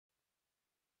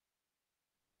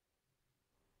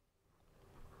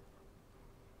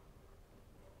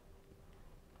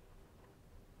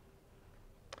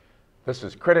This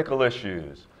is Critical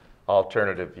Issues,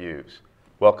 Alternative Views.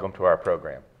 Welcome to our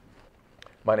program.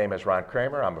 My name is Ron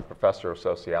Kramer. I'm a professor of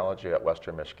sociology at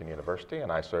Western Michigan University,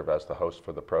 and I serve as the host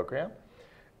for the program.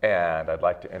 And I'd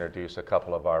like to introduce a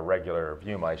couple of our regular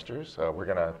Viewmeisters. We're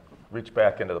going to reach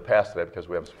back into the past today because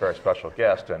we have a very special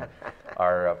guest, and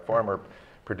our former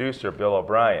producer, Bill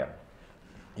O'Brien,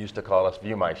 used to call us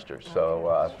Viewmeisters.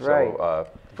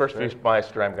 First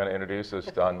Viewmeister I'm going to introduce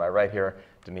is on my right here,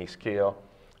 Denise Keele.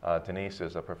 Denise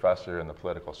is a professor in the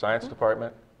political science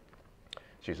department.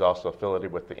 She's also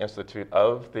affiliated with the Institute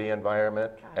of the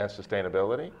Environment and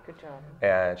Sustainability. Good job.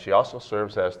 And she also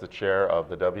serves as the chair of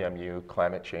the WMU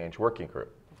Climate Change Working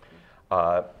Group.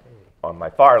 On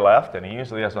my far left, and he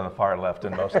usually is on the far left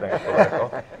in most things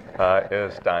political,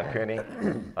 is Don Cooney.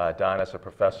 Don is a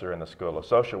professor in the School of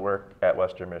Social Work at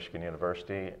Western Michigan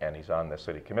University, and he's on the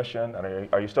City Commission.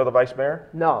 And are you still the vice mayor?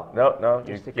 No. No,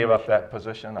 you gave up that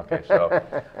position? Okay,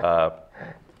 so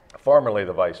formerly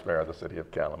the vice mayor of the city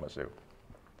of Kalamazoo.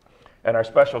 And our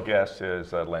special guest is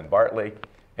Lynwood Bartley.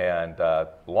 And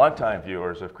longtime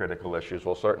viewers of Critical Issues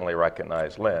will certainly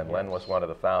recognize Lynn. Yes. Lynn was one of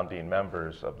the founding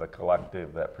members of the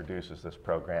collective that produces this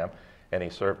program, and he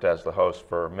served as the host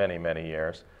for many, many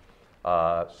years.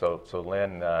 So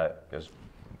Lynn is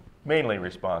mainly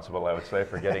responsible, I would say,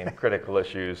 for getting Critical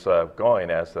Issues going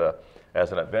as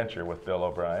an adventure with Bill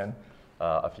O'Brien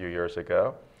a few years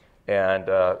ago. And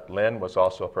Lynn was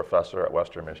also a professor at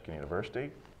Western Michigan University.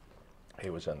 He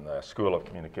was in the School of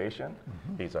Communication.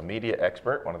 Mm-hmm. He's a media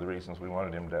expert, one of the reasons we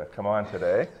wanted him to come on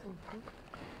today. Mm-hmm.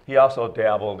 He also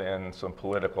dabbled in some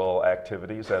political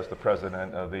activities as the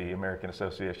president of the American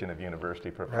Association of University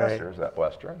Professors at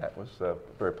Western. That was a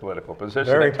very political position.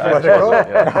 Very at times, political.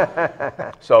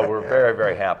 Yeah. So we're very,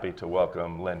 very happy to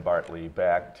welcome Lynwood Bartley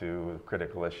back to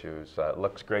Critical Issues. It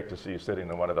looks great to see you sitting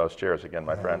in one of those chairs again,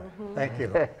 my friend. Mm-hmm. Thank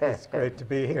you. It's great to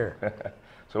be here.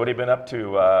 So what have you been up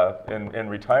to in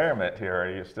retirement here?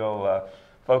 Are you still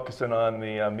focusing on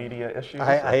the media issues?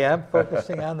 I am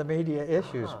focusing on the media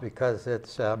issues because it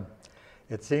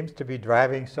seems to be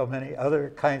driving so many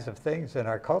other kinds of things in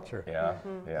our culture. Yeah,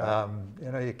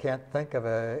 yeah. You can't think of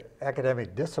an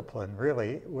academic discipline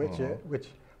really which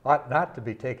ought not to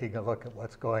be taking a look at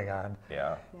what's going on.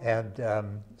 Yeah.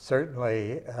 And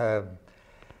certainly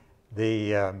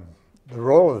the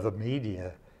role of the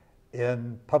media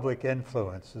in public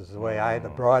influence is the way the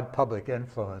broad public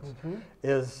influence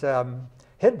is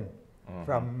hidden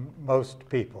from most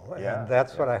people. Yeah, and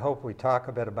that's what I hope we talk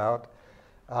a bit about.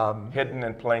 Hidden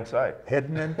in plain sight.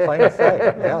 Hidden in plain sight,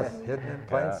 yes, hidden in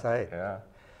plain sight. Yeah.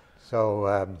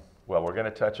 So, well, we're going to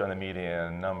touch on the media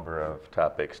in a number of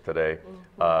topics today.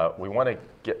 We want to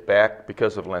get back,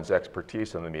 because of Lynn's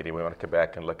expertise in the media, we want to come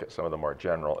back and look at some of the more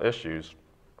general issues,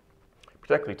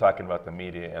 particularly talking about the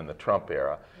media in the Trump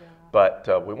era. Yeah.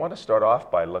 But we want to start off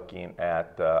by looking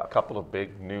at a couple of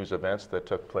big news events that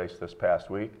took place this past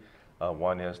week.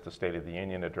 One is the State of the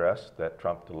Union address that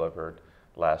Trump delivered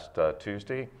last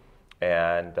Tuesday.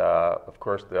 And of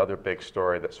course, the other big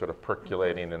story that's sort of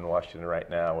percolating in Washington right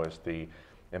now is the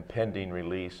impending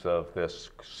release of this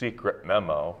secret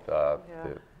memo.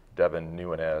 Devin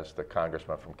Nunes, the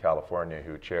congressman from California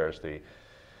who chairs the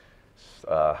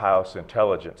House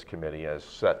Intelligence Committee, is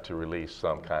set to release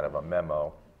some kind of a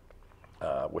memo,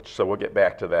 so we'll get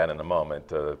back to that in a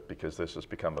moment because this has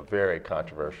become a very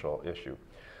controversial issue.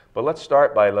 But let's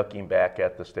start by looking back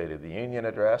at the State of the Union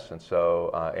address. And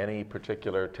so any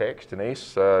particular takes?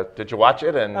 Denise, did you watch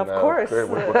it? And of course.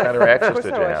 What kind of reactions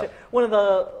did you have? One of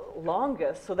the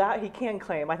longest, so that he can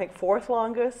claim, I think fourth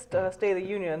longest State of the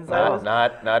Unions.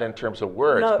 Not in terms of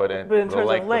words, but in the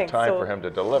length of time for him to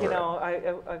deliver. You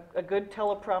know, a good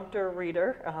teleprompter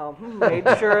reader made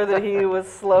sure that he was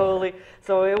slowly,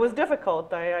 so it was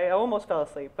difficult. I almost fell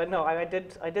asleep, but no, I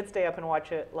did stay up and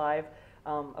watch it live.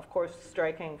 Of course,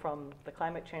 striking from the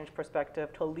climate change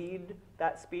perspective to lead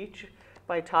that speech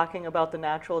by talking about the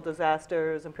natural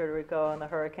disasters in Puerto Rico and the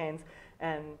hurricanes,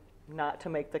 and not to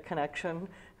make the connection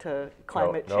to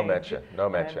climate change. No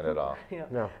mention at all. You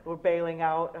know, we're bailing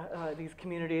out these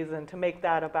communities, and to make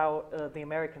that about the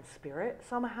American spirit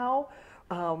somehow,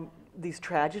 these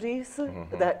tragedies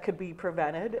that could be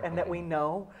prevented and that we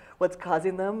know what's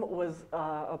causing them was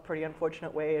a pretty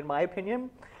unfortunate way, in my opinion,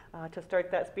 to start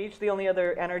that speech. The only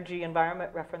other energy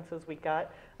environment references we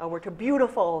got were to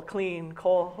beautiful, clean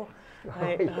coal.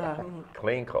 Right?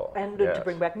 Clean coal. And to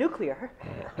bring back nuclear,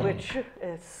 which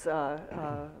is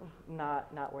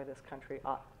not where this country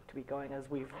ought to be going, as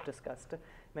we've discussed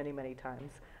many, many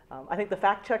times. I think the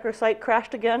fact checker site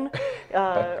crashed again,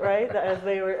 right? As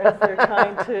they're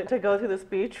trying to go through the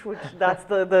speech, which that's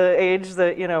the age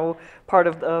that, you know, part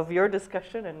of your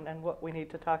discussion and what we need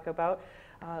to talk about.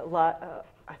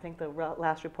 I think the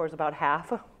last report is about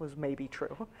half was maybe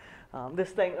true.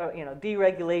 This thing, you know,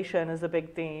 deregulation is a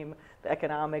big theme. The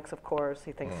economics, of course,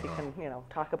 he thinks he can, you know,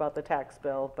 talk about the tax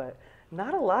bill, but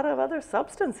not a lot of other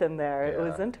substance in there. It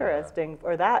was interesting,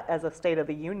 or that as a State of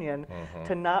the Union,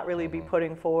 to not really be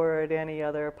putting forward any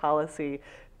other policy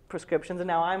prescriptions. And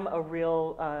now I'm a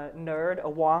real nerd, a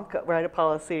wonk, write a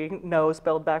policy, no,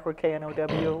 spelled backward,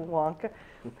 K-N-O-W, wonk.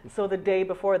 So the day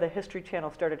before, the History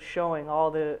Channel started showing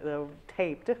all the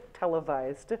taped,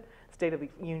 televised State of the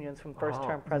Unions from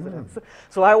first-term presidents.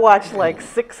 So I watched like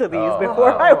 6 of these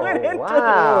before I went into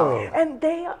them. And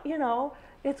they, you know,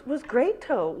 it was great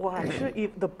to watch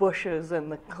the Bushes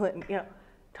and the Clinton, you know,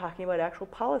 talking about actual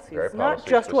policies. Very not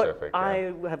just what specific,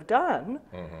 I have done,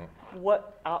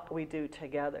 what ought we do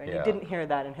together. And you didn't hear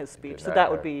that in his speech, so not that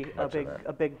would hear be much of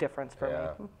a big difference for me.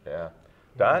 Yeah.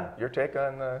 Don, your take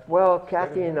on the... Well,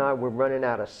 Kathy and I were running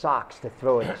out of socks to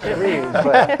throw at the screen,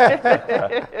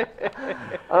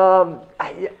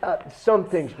 but some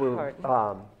things were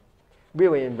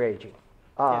really enraging.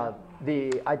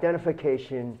 The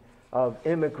identification of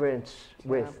immigrants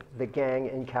with the gang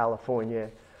in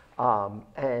California,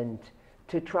 and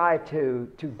to try to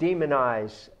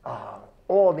demonize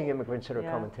all the immigrants that are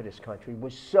coming to this country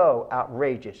was so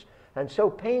outrageous and so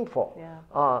painful.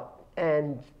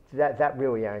 And that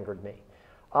really angered me.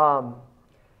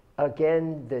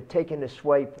 Again, the taking a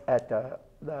swipe at the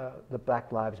Black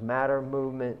Lives Matter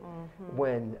movement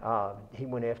when he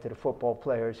went after the football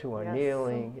players who are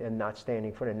kneeling and not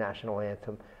standing for the national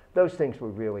anthem. Those things were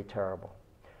really terrible.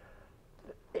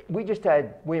 We just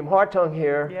had William Hartung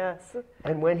here,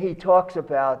 and when he talks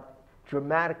about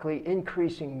dramatically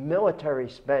increasing military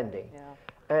spending,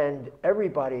 and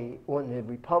everybody on the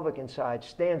Republican side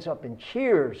stands up and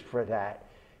cheers for that,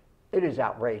 it is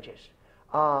outrageous.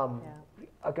 A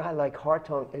guy like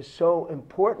Hartung is so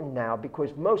important now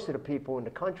because most of the people in the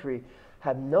country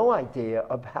have no idea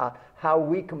about how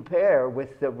we compare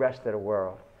with the rest of the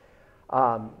world.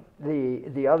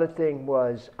 The other thing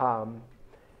was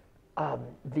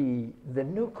the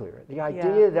nuclear, the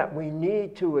idea that we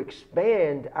need to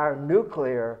expand our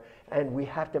nuclear and we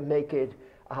have to make it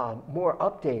more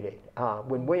updated.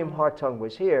 When William Hartung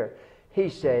was here, he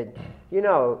said, you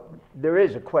know, there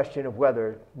is a question of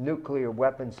whether nuclear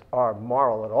weapons are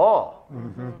moral at all.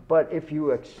 But if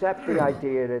you accept the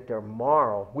idea that they're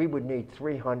moral, we would need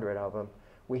 300 of them.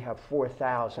 We have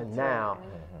 4,000 now.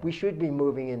 We should be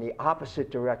moving in the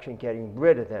opposite direction, getting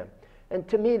rid of them. And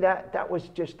to me, that was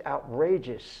just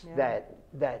outrageous that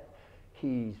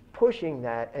he's pushing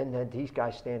that and that these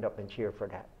guys stand up and cheer for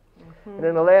that. And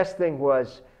then the last thing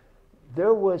was,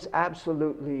 there was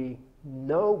absolutely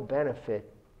no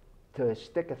benefit to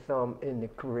stick a thumb in the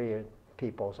Korean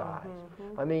people's eyes.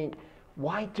 I mean,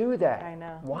 why do that? I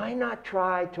know. Why not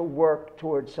try to work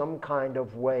towards some kind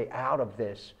of way out of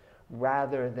this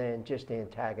rather than just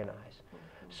antagonize?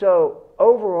 So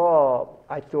overall,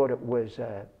 I thought it was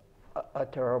a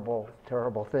terrible,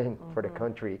 terrible thing for the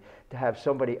country to have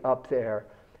somebody up there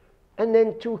and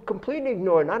then to completely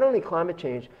ignore not only climate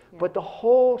change, but the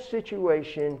whole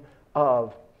situation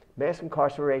of mass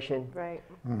incarceration,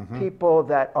 people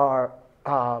that are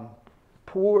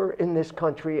poor in this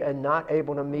country and not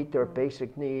able to meet their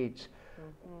basic needs,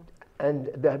 and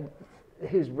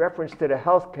his reference to the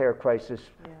health care crisis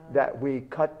that we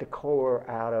cut the core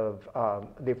out of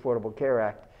the Affordable Care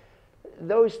Act.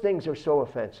 Those things are so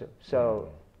offensive. So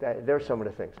there's some of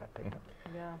the things I picked up.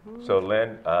 So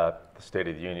Lynn, the State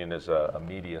of the Union is a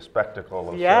media spectacle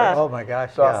of Yeah. sorts. Oh my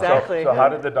gosh, So, Exactly. so how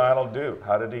did the Donald do?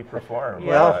 How did he perform?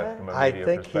 Well, from a I media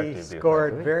think he perspective, do you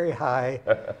scored think? very high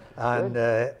on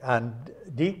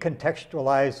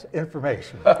decontextualized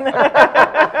information. Give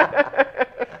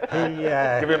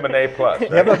him an A+. Right?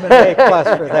 Give him an A+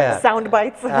 for that. Sound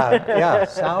bites. Yeah,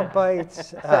 sound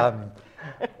bites.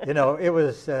 You know, it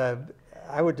was,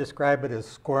 I would describe it as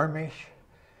squirmish.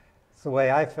 It's the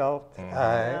way I felt.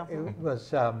 It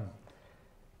was,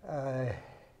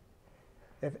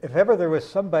 if ever there was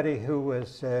somebody who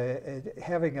was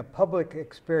having a public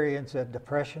experience of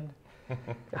depression,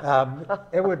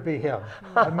 it would be him.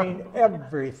 I mean,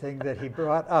 everything that he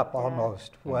brought up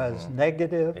almost was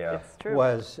negative, It's true.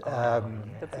 was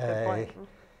That's a good point.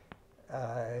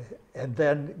 and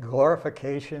then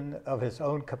glorification of his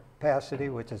own capacity,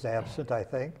 which is absent, I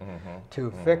think,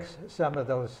 to fix some of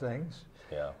those things.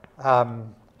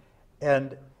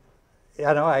 And you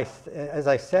know, as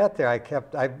I sat there, I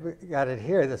got it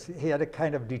here. He had a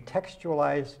kind of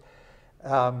detextualized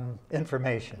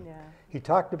information. Yeah. He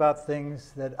talked about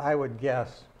things that I would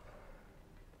guess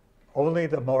only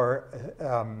the more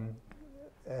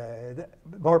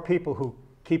people who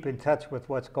keep in touch with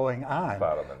what's going on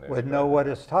Follow the news, would know right. what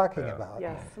it's talking Yeah. about.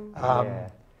 Yes. Yeah.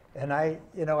 And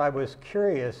I was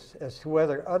curious as to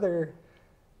whether other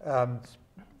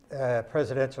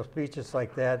presidential speeches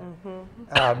like that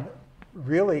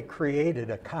really created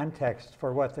a context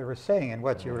for what they were saying. And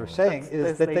what you were saying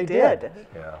is that they did.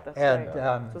 Yeah. That's And,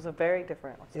 right. This was a very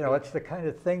different You know, it's the kind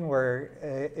of thing where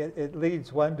it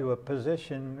leads one to a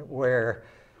position where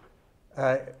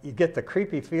you get the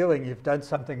creepy feeling you've done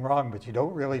something wrong, but you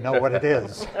don't really know what it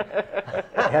is.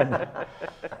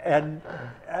 and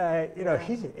you know,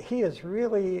 he is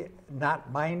really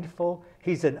not mindful.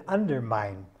 He's an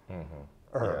underminer.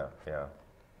 Yeah.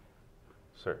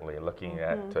 Certainly looking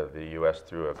at the U.S.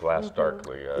 through a glass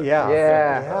darkly.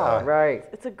 Yeah, right.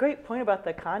 It's a great point about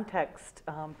the context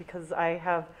because I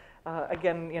have,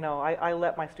 again, you know, I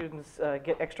let my students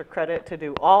get extra credit to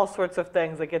do all sorts of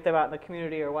things that get them out in the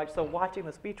community or watch. So watching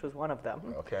the speech was one of them.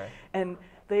 Okay. And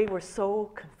they were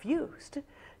so confused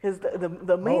because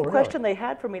the main really? question they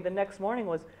had for me the next morning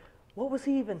was, what was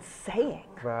he even saying?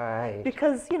 Right.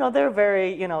 Because, you know, they're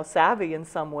very, you know, savvy in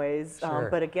some ways. Sure.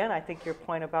 But again, I think your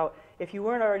point about if you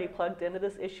weren't already plugged into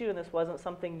this issue and this wasn't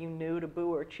something you knew to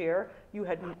boo or cheer, you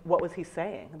had, what was he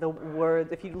saying? The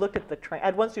words, if you looked at I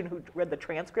had one student who read the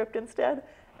transcript instead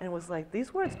and was like,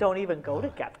 these words don't even go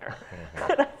together. And I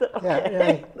thought,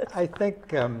 okay. Yeah, I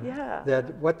think Yeah.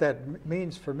 that what that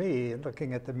means for me,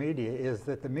 looking at the media, is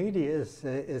that the media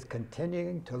is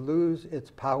continuing to lose its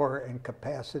power and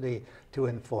capacity to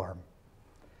inform.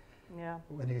 Yeah.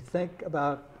 When you think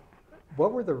about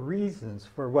what were the reasons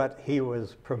for what he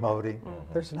was promoting,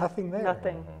 there's nothing there.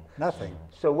 Nothing. Nothing.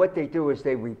 So what they do is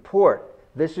they report,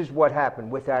 this is what happened,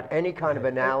 without any kind of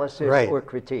analysis Right. or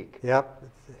critique. Yep,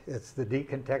 it's the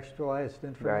decontextualized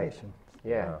information.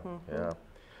 Yeah. Yeah.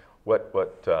 What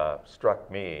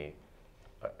struck me,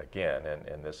 again,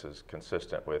 and this is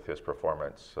consistent with his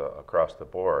performance across the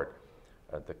board,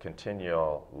 the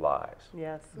continual lies.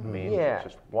 Yes. I mean, Yeah.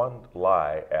 just one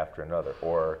lie after another,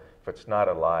 or if it's not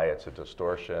a lie, it's a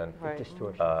distortion. Right.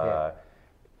 Distortion. Yeah.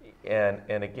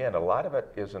 And again, a lot of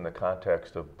it is in the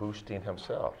context of boosting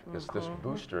himself. It's this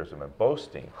boosterism and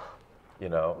boasting, you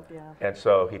know. Yeah. And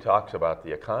so he talks about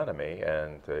the economy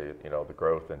and the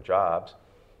growth in jobs.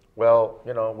 Well,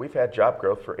 you know, we've had job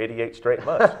growth for 88 straight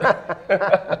months.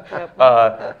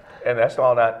 And that's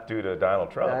all not due to Donald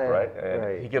Trump, right? And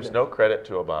right. he gives no credit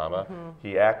to Obama.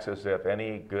 He acts as if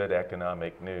any good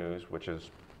economic news, which is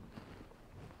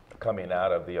coming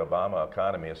out of the Obama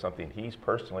economy, is something he's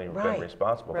personally Right. been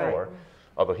responsible Right. for.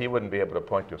 Although he wouldn't be able to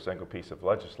point to a single piece of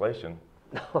legislation.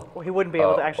 Well, he wouldn't be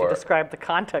able to actually or- describe the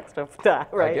context of that,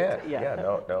 right? Again,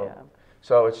 no. Yeah.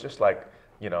 So it's just like,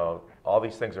 you know, all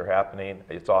these things are happening.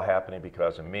 It's all happening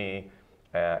because of me.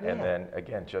 And Yeah. then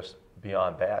again, just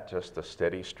beyond that, just the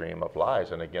steady stream of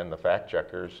lies. And again, the fact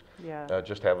checkers Yeah.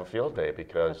 just have a field day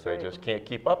because That's they right. just can't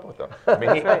keep up with them. I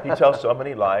mean, he tells so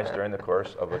many lies during the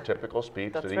course of a typical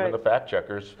speech That's that even right. the fact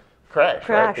checkers crash.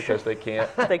 Crash. Because they can't,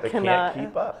 They they cannot- can't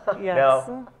keep up. Yes.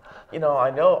 Now, you know,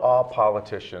 I know all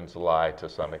politicians lie to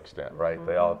some extent, right?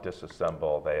 They all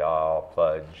disassemble, they all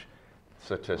fudge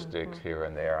statistics here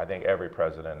and there. I think every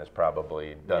president has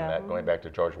probably done Yeah. that, going back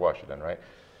to George Washington, right?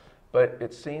 But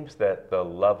it seems that the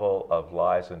level of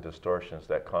lies and distortions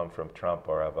that come from Trump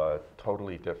are of a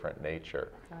totally different nature,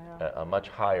 a much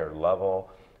higher level,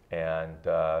 and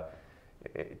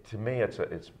to me,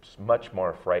 it's much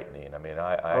more frightening. I mean,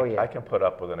 I can put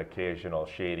up with an occasional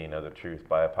shading of the truth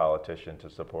by a politician to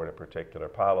support a particular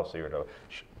policy or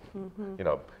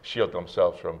to, shield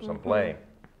themselves from some blame.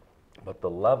 But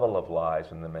the level of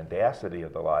lies and the mendacity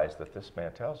of the lies that this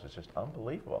man tells is just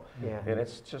unbelievable. Yeah. And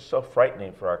it's just so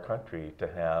frightening for our country to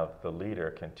have the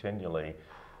leader continually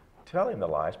telling the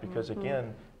lies because,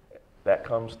 again, that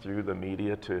comes through the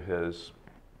media to his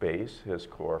base, his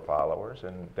core followers,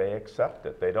 and they accept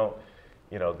it. They don't,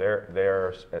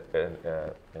 they're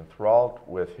enthralled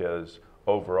with his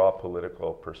overall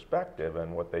political perspective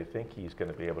and what they think he's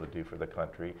going to be able to do for the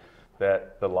country,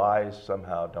 that the lies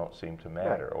somehow don't seem to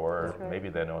matter, or maybe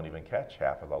they don't even catch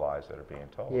half of the lies that are being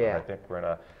told. Yeah. And I think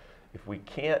if we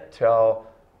can't tell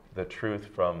the truth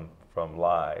from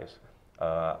lies,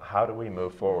 how do we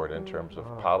move forward in terms of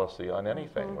policy on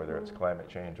anything, whether it's climate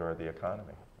change or the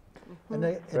economy?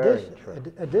 And Very true.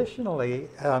 additionally,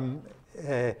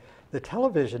 the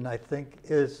television, I think,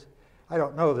 I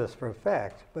don't know this for a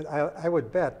fact, but I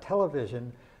would bet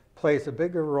television plays a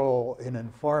bigger role in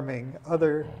informing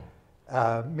other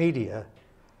media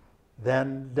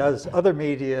than does other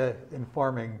media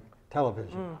informing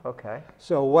television. Okay.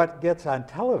 So what gets on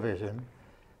television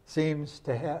seems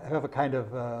to have a kind of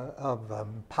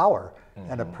power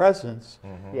and a presence.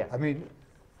 Yeah. I mean,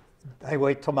 I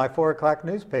wait till my 4 o'clock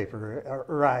newspaper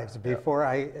arrives before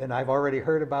and I've already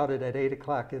heard about it at 8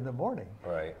 o'clock in the morning.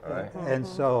 Right, right. And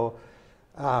so,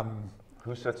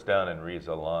 Who sits down and reads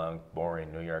a long,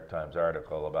 boring New York Times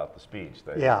article about the speech?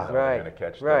 They, Yeah. They're Right, going to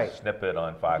catch right. the snippet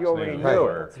on Fox You already News knew it.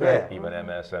 or That's right. even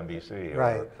MSNBC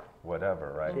Right. or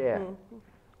whatever, right? Yeah.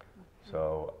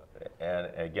 So,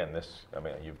 and again, I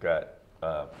mean, you've got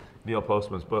Neil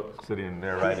Postman's book sitting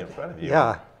there right in front of you.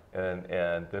 Yeah.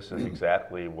 And this is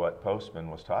exactly what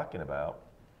Postman was talking about,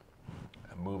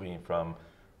 moving from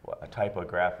a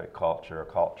typographic culture, a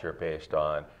culture based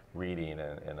on reading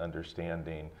and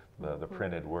understanding the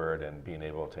printed word and being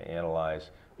able to analyze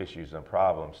issues and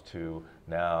problems, to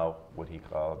now what he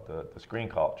called the screen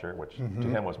culture, which to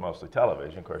him was mostly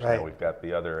television. Of course, Right. now we've got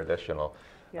the other additional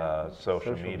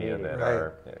social media that Right.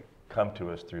 are come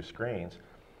to us through screens.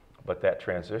 But that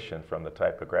transition from the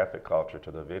typographic culture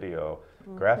to the video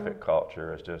graphic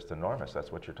culture is just enormous.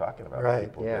 That's what you're talking about. Right,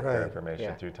 People yeah. get their Right. information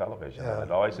Yeah. through television. Yeah. And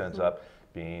it always ends up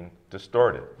being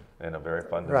distorted in a very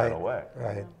fundamental way.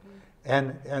 Right.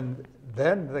 And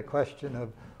then the question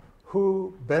of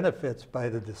who benefits by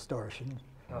the distortion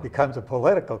becomes a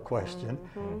political question,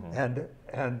 and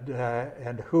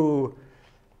who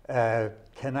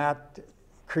cannot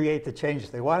create the change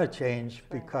they want to change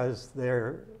because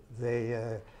they're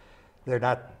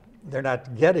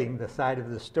not getting the side of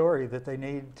the story that they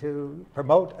need to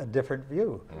promote a different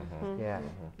view. Yeah.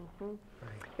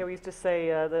 Yeah, we used to say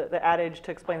the adage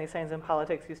to explain these things in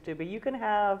politics used to be, you can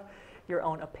have your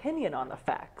own opinion on the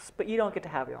facts, but you don't get to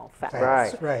have your own facts.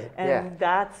 Right. Right. And Yeah.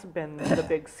 that's been the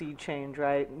big sea change,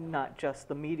 right? Not just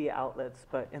the media outlets,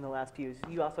 but in the last few years,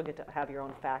 you also get to have your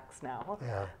own facts now.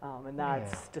 Yeah. And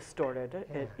that's distorted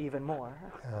it even more.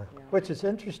 Yeah. Which is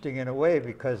interesting in a way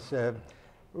because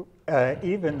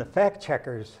even the fact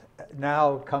checkers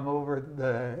now come over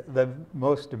the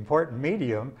most important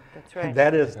medium, That's right. and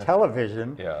that is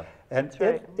television. Yeah. And That's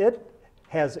right. it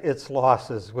has its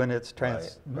losses when it's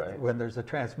Right. when there's a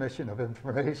transmission of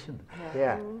information.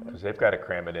 Yeah. Because they've got to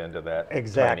cram it into that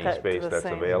Exactly. tiny To space the that's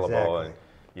same- available, Exactly. and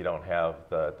you don't have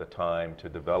the time to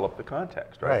develop the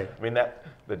context, right? Right. I mean,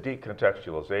 the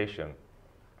decontextualization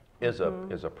is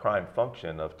a prime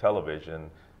function of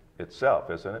television itself,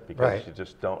 isn't it? Because Right. you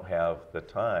just don't have the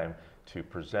time to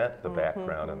present the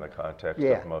background and the context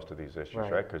Yeah. of most of these issues,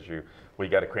 Right. right? Because we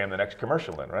got to cram the next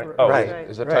commercial in, right? Right. Oh, Right.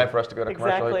 is it Right. time for us to go to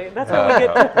commercial? Exactly. That's how we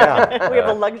get. Yeah. We have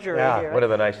a luxury Yeah. here. One of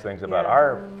the nice things about Yeah.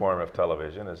 our form of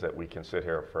television is that we can sit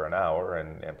here for an hour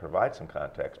and provide some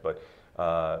context, but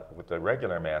with the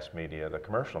regular mass media, the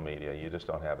commercial media, you just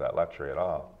don't have that luxury at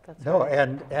all. That's No, right.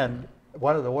 and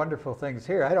one of the wonderful things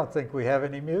here, I don't think we have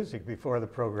any music before the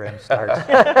program starts.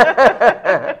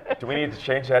 Do we need to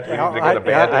change that? Do we No, need to get a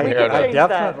band in We here? can I change that.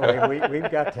 definitely,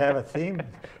 we've got to have a theme.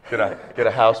 Get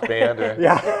a house band? Or,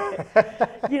 Yeah.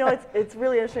 You know, it's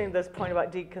really interesting, this point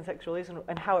about decontextualization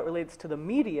and how it relates to the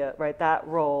media, right, that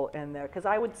role in there. Because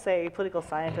I would say political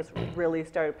scientists really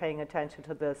started paying attention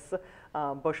to this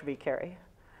Bush v. Kerry.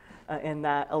 In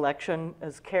that election,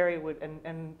 as Kerry would,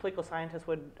 and political scientists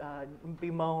would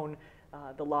bemoan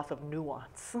the loss of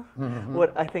nuance.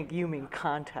 What I think you mean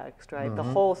context, right? The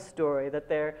whole story, that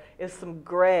there is some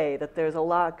gray, that there's a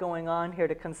lot going on here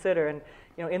to consider. And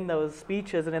you know, in those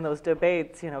speeches and in those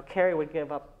debates, you know, Kerry would get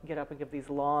up and give these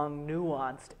long,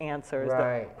 nuanced answers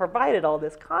Right. that provided all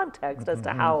this context as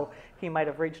to how he might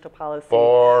have reached a policy.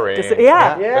 Boring.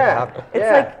 Yeah. Yeah. It's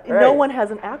Yeah, like no right. one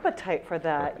has an appetite for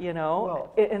that, you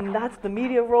know, Well- and that's the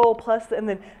media role. Plus, and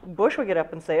then Bush would get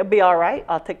up and say, "It'll be all right.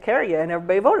 I'll take care of you," and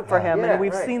everybody voted for him. Yeah, And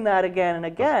we've right. seen that again and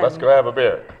again. Let's go have a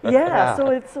beer. Yeah, so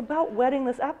it's about whetting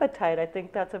this appetite. I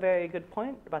think that's a very good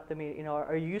point about the media. You know,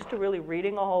 are you used to really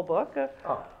reading a whole book,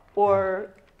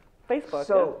 or Facebook?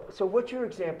 So what's your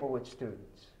example with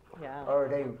students? Yeah. Are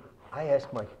they? I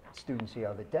asked my students the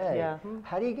other day. Yeah.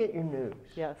 How do you get your news?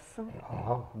 Yes.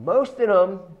 Oh, Most of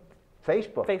them,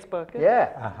 Facebook. Facebook.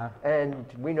 Yeah. And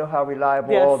we know how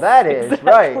reliable Yes, all that is,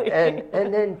 exactly. right?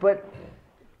 And then, but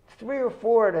 3 or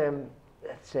 4 of them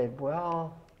said,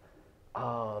 well,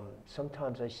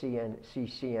 sometimes I see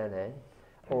CNN.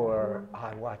 Or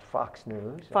I watch Fox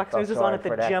News. I Fox felt News is sorry on at the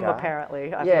for that gym, guy. apparently.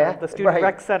 Yeah, The Student right.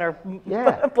 Rec Center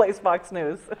Yeah. plays Fox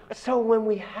News. So when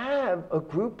we have a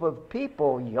group of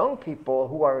people, young people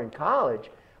who are in college,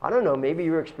 I don't know, maybe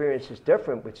your experience is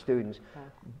different with students,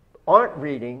 aren't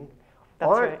reading,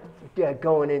 That's aren't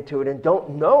going into it and don't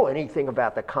know anything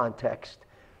about the context.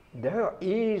 they're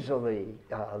easily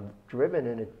driven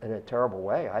in a terrible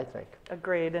way, I think.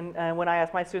 Agreed. And when I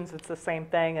ask my students, it's the same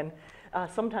thing. And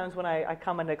sometimes when I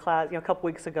come into class, a couple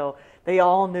weeks ago, they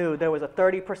all knew there was a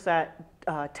 30%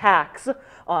 tax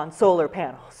on solar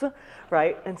panels,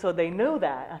 right? And so they knew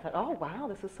that. I thought, oh, wow,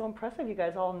 this is so impressive. You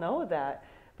guys all know that.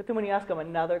 But then when you ask them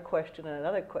another question and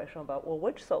another question about, well,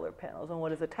 which solar panels and what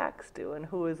does the tax do and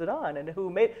who is it on and who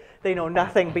made, they know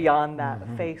nothing beyond that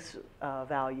face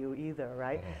value either,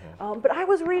 right? But I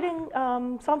was reading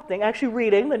actually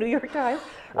reading the New York Times.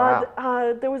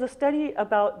 Wow. There was a study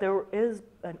about there is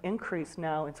an increase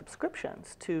now in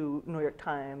subscriptions to New York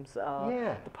Times,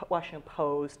 the Washington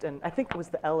Post, and I think it was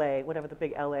the LA, whatever the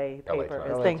big LA paper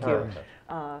is. LA Thank Times.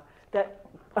 you.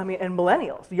 And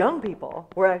millennials, young people,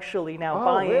 were actually now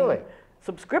buying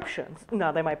subscriptions.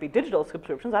 Now, they might be digital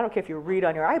subscriptions. I don't care if you read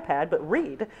on your iPad, but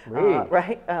read.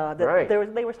 Right?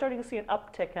 They were starting to see an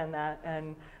uptick in that,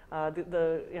 and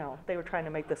they were trying to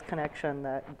make this connection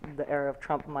that the era of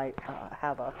Trump might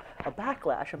have a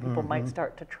backlash, and people might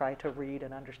start to try to read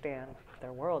and understand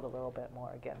their world a little bit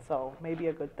more again. So maybe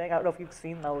a good thing. I don't know if you've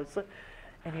seen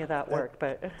any of that work,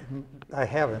 but I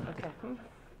haven't. okay.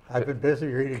 I've been busy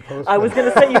reading Postman. I was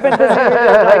going to say you've been busy reading.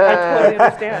 I totally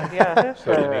understand. Yeah.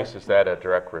 So Denise, is that a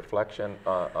direct reflection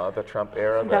of the Trump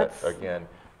era? That's, again,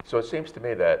 so it seems to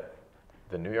me that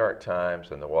the New York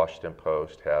Times and the Washington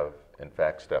Post have, in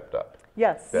fact, stepped up.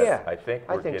 Yes. I think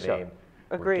we're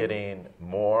Agreed. getting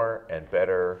more and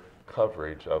better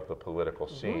coverage of the political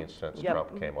scene since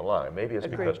Trump came along. Maybe it's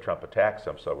because Trump attacks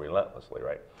them so relentlessly,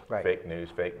 right? Fake news,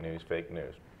 fake news, fake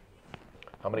news.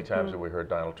 How many times have we heard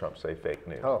Donald Trump say fake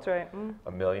news? That's right.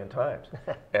 A million times.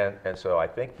 and so I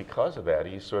think because of that,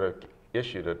 he sort of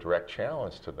issued a direct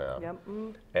challenge to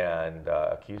them and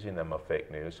accusing them of fake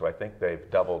news. So I think they've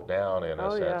doubled down in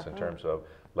a sense in terms of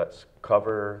let's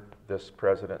cover this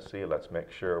presidency, let's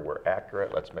make sure we're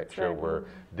accurate, let's make sure we're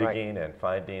digging and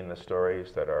finding the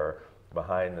stories that are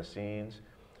behind the scenes,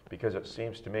 because it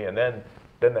seems to me, and then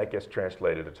that gets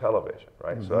translated to television,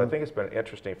 right? So I think it's been an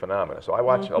interesting phenomenon. So I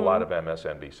watch a lot of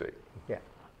MSNBC. Yeah.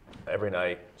 Every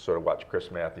night, sort of watch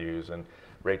Chris Matthews and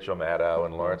Rachel Maddow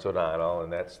and Lawrence O'Donnell,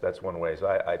 and that's one way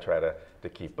I try to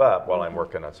keep up while I'm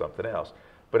working on something else.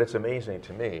 But it's amazing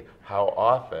to me how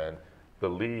often the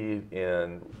lead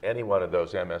in any one of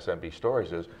those MSNBC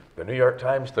stories is the New York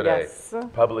Times today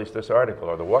published this article,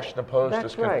 or the Washington Post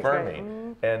is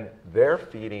confirming. And they're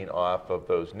feeding off of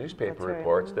those newspaper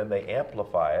reports, then they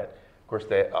amplify it. Of course,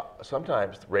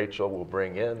 sometimes Rachel will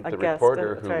bring in the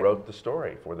reporter who wrote the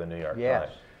story for the New York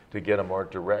Times to get a more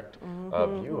direct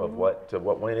view of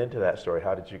what went into that story.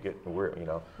 How did you get,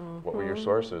 what were your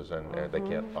sources? And they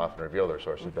can't often reveal their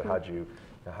sources, but how'd you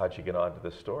get onto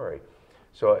this story?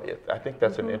 So I think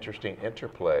that's an interesting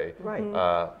interplay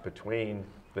between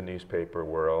the newspaper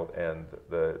world and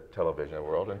the television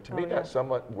world, and to me that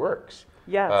somewhat works.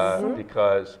 Yes.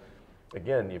 Because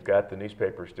again, you've got the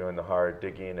newspapers doing the hard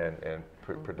digging and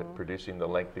producing the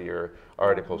lengthier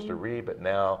articles to read, but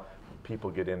now people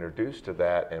get introduced to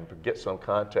that and get some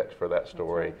context for that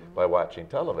story by watching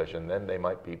television. Then they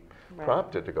might be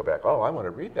prompted to go back, oh, I want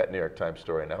to read that New York Times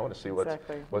story now. I want to see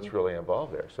what's really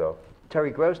involved there. So Terry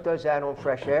Gross does that on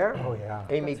Fresh Air. Oh, yeah.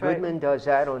 Amy Goodman does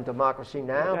that on Democracy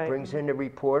Now!, brings in the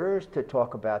reporters to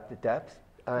talk about the depth.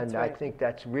 And I think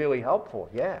that's really helpful,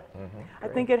 I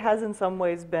think it has in some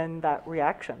ways been that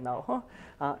reaction, though,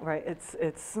 right?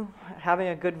 It's having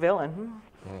a good villain.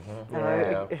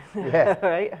 Right?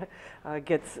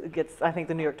 Gets. I think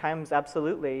the New York Times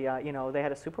absolutely. They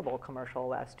had a Super Bowl commercial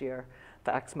last year.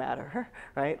 Facts matter,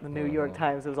 right? The New York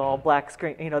Times was all black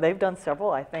screen. They've done several,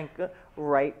 I think,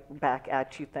 right back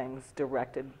at you things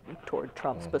directed toward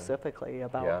Trump specifically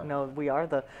about, we are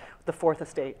the fourth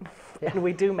estate, and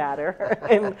we do matter,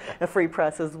 and the free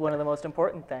press is one of the most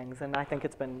important things, and I think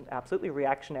it's been absolutely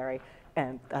reactionary,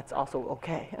 and that's also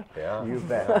okay. Yeah. You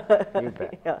bet. You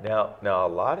bet. Now, a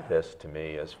lot of this to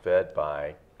me is fed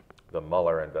by the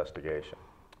Mueller investigation,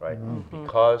 right?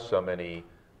 Because so many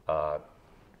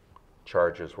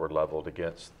charges were leveled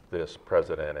against this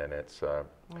president and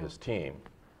his team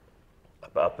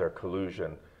about their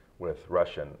collusion with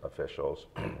Russian officials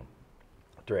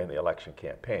during the election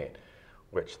campaign,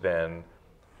 which then,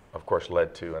 of course,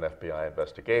 led to an FBI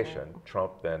investigation.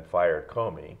 Trump then fired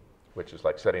Comey, which is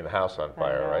like setting the house on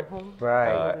fire,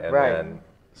 right?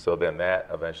 So then that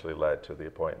eventually led to the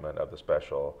appointment of the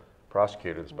special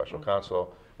prosecutor, the special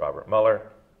counsel, Robert Mueller.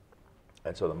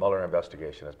 And so the Mueller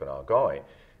investigation has been ongoing.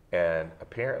 And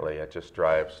apparently it just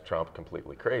drives Trump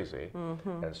completely crazy.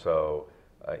 And so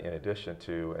in addition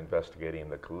to investigating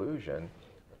the collusion,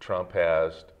 Trump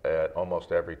has, at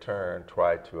almost every turn,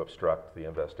 tried to obstruct the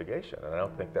investigation. And I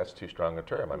don't think that's too strong a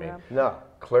term. I mean, No.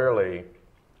 clearly,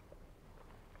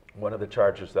 one of the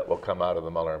charges that will come out of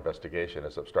the Mueller investigation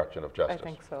is obstruction of I justice.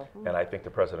 think so. And I think the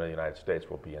President of the United States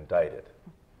will be indicted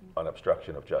on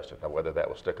obstruction of justice. Now, whether that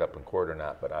will stick up in court or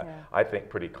not, but I think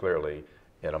pretty clearly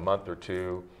in a month or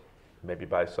two, maybe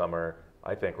by summer,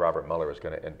 I think Robert Mueller is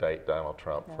going to indict Donald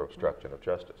Trump for obstruction of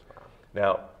justice.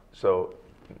 Now, so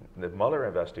the Mueller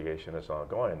investigation is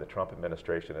ongoing. The Trump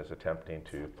administration is attempting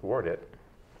to thwart it.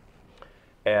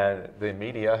 And the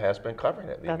media has been covering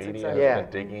it. The That's media exactly has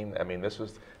been digging. I mean, this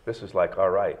is like, all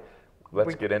right,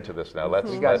 let's get into this now. Let's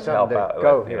We got help something out. to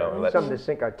go You here, know, let's- something to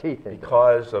sink our teeth into.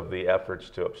 because of the efforts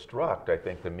to obstruct, I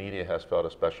think the media has felt a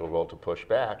special role to push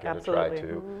back and Absolutely. to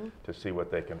try to see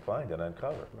what they can find and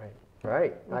uncover.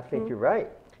 Right. I think you're right.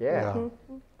 Yeah.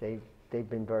 Yeah. They've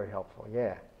been very helpful.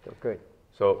 Yeah. They're good.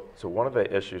 So one of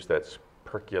the issues that's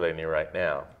percolating right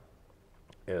now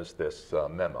is this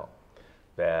memo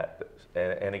that,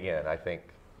 and again, I think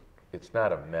it's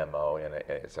not a memo, and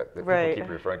people keep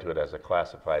referring to it as a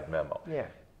classified memo. Yeah.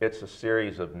 It's a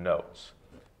series of notes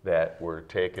that were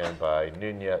taken by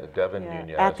Devin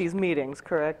Nunes. At these meetings,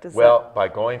 correct? By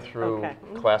going through Okay.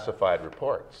 classified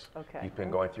reports. Okay. He's been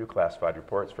going through classified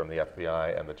reports from the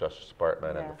FBI and the Justice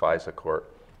Department and the Yeah. FISA court.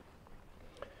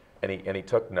 And he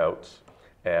took notes,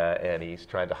 and he's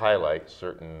trying to highlight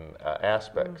certain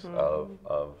aspects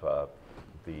of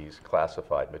these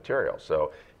classified materials.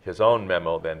 So his own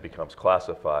memo then becomes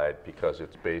classified because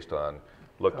it's based on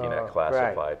looking at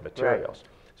classified materials.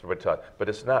 So but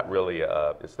it's not really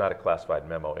it's not a classified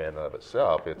memo in and of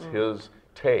itself. It's his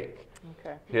take,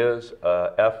 his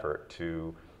effort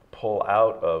to pull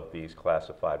out of these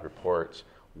classified reports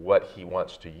what he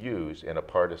wants to use in a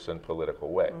partisan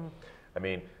political way. I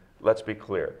mean, let's be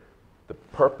clear. The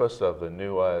purpose of the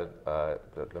new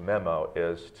the memo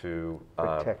is to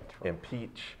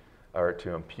impeach or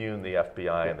to impugn the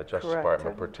FBI and the Justice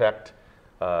Department, protect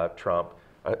Trump.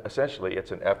 Essentially,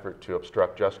 it's an effort to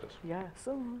obstruct justice. Yes.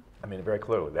 I mean, very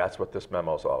clearly, that's what this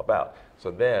memo is all about.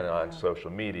 So then on social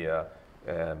media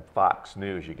and Fox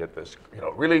News, you get this,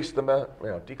 release the memo,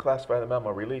 declassify the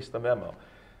memo, release the memo,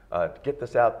 get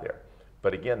this out there.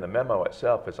 But again, the memo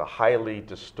itself is a highly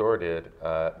distorted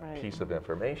piece of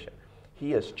information.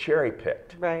 He has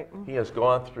cherry-picked. He has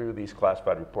gone through these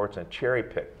classified reports and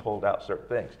cherry-picked, pulled out certain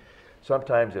things.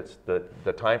 Sometimes it's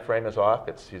the time frame is off.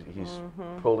 He's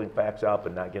pulling facts out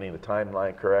but not getting the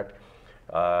timeline correct.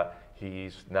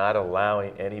 He's not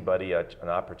allowing anybody an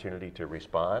opportunity to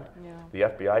respond. The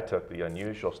FBI took the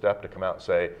unusual step to come out and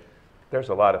say, there's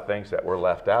a lot of things that were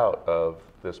left out of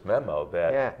this memo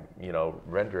that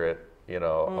render it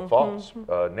a false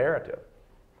narrative.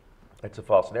 It's a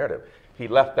false narrative. He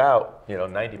left out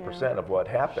 90% of what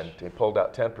happened. He pulled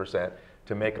out 10%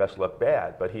 to make us look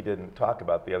bad, but he didn't talk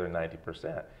about the other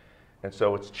 90%. And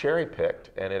so it's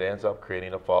cherry-picked, and it ends up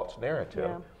creating a false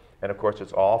narrative. And of course,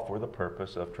 it's all for the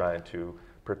purpose of trying to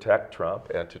protect Trump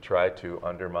and to try to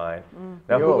undermine.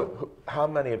 Now, how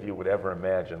many of you would ever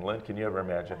imagine, Lynn, can you ever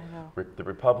imagine the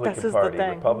Republican Party,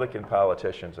 Republican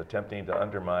politicians attempting to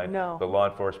undermine the law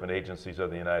enforcement agencies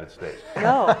of the United States?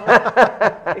 No,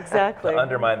 exactly. To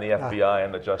undermine the FBI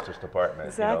and the Justice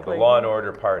Department, the law and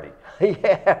order party.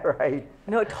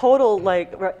 No, total,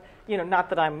 not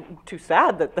that I'm too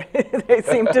sad that they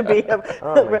seem to be.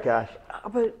 Oh my gosh.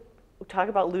 But talk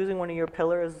about losing one of your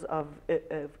pillars of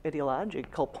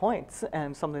ideological points,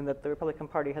 and something that the Republican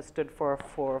Party has stood for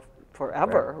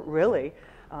forever, really.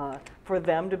 For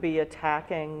them to be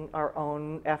attacking our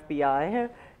own FBI,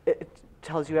 it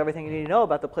tells you everything you need to know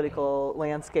about the political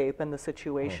landscape and the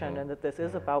situation, and that this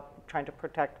is about trying to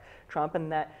protect Trump,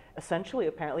 and that essentially,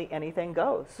 apparently, anything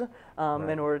goes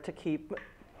in order to keep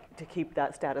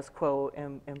that status quo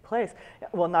in place.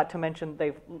 Well, not to mention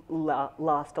they've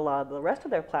lost a lot of the rest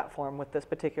of their platform with this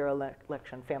particular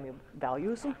election. Family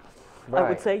values, I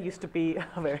would say, used to be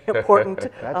a very important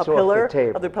pillar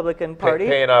of the Republican Party.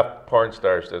 Paying off porn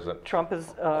stars doesn't Trump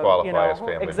is qualify as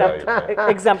family values.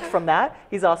 exempt from that.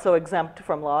 He's also exempt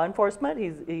from law enforcement.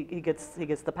 He gets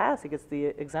the pass. He gets the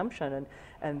exemption,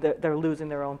 and they're losing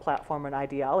their own platform and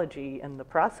ideology in the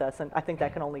process. And I think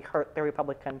that can only hurt the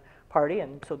Republican Party,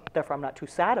 and so therefore I'm not too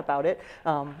sad about it.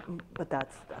 But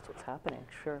that's what's happening.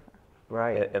 Sure.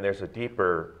 Right. And there's a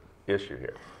deeper issue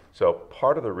here. So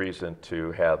part of the reason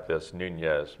to have this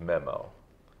Nunes memo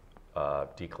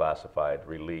declassified,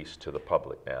 released to the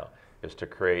public now, is to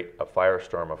create a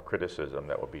firestorm of criticism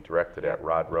that will be directed at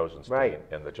Rod Rosenstein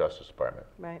in the Justice Department.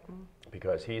 Right.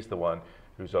 Because he's the one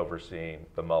who's overseeing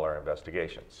the Mueller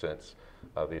investigation, since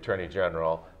the Attorney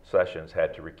General Sessions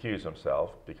had to recuse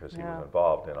himself because he was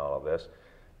involved in all of this.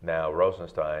 Now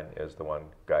Rosenstein is the one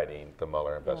guiding the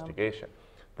Mueller investigation.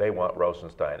 They want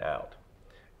Rosenstein out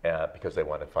because they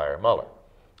want to fire Mueller.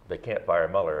 They can't fire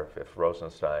Mueller if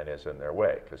Rosenstein is in their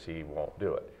way, because he won't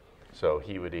do it. So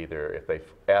he would either, if they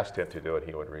asked him to do it,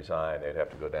 he would resign. They'd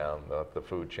have to go down the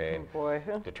food chain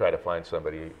to try to find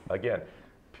somebody. Again,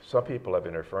 some people have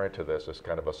been referring to this as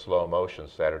kind of a slow motion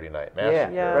Saturday Night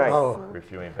Massacre,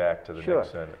 reviewing back to the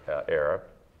Nixon era,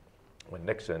 when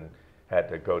Nixon had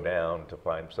to go down to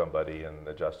find somebody in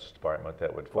the Justice Department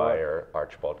that would fire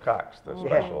Archibald Cox, the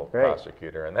special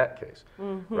prosecutor in that case,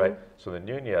 right? So the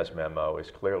Nunez memo is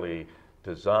clearly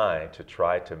designed to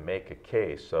try to make a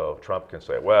case so Trump can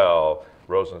say, well,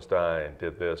 Rosenstein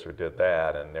did this or did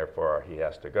that, and therefore he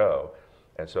has to go.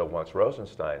 And so once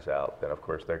Rosenstein's out, then of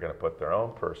course they're going to put their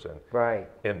own person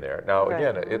in there. Now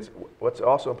again, it's what's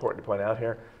also important to point out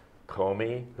here,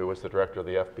 Comey, who was the director of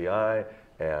the FBI,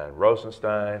 and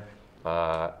Rosenstein,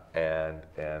 and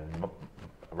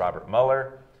Robert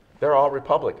Mueller, they're all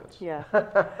Republicans. Yeah,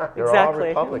 they're all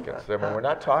Republicans. I mean, we're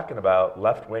not talking about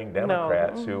left-wing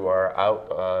Democrats who are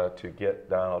out to get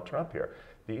Donald Trump here.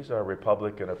 These are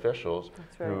Republican officials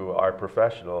who are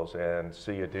professionals and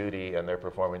see a duty, and they're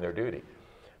performing their duty.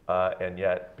 And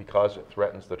yet, because it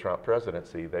threatens the Trump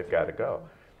presidency, they've got to go.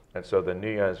 And so the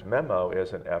Nunez memo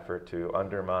is an effort to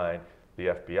undermine the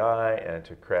FBI and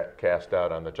to cast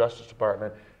doubt on the Justice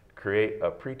Department, create a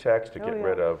pretext to get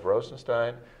rid of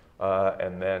Rosenstein,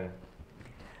 and then...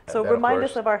 So remind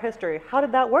us of our history. How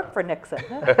did that work for Nixon?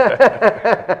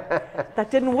 That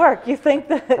didn't work. You think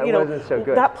that,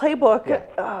 that playbook,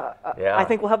 I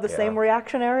think will have the same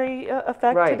reactionary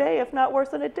effect today, if not worse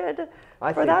than it did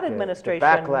for that administration. The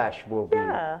backlash will be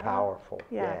powerful.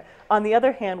 On the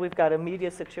other hand, we've got a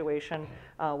media situation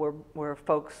where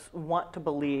folks want to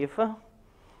believe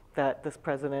that this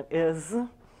president is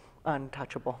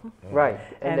untouchable. Right.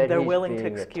 And they're willing to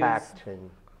excuse.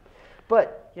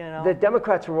 But the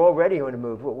Democrats are already on the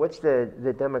move. What's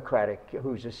the Democratic,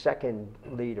 who's the second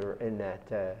leader in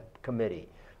that committee?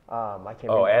 I can't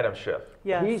remember. Adam Schiff.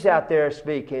 Yes. He's out there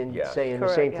speaking, saying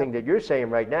the same thing that you're saying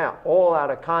right now, all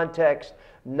out of context,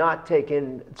 not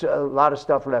taking a lot of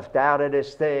stuff left out of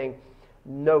this thing,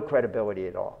 no credibility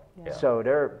at all.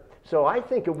 So I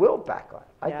think it will backlash.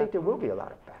 I think there will be a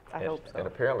lot of backlash. I hope so. And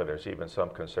apparently there's even some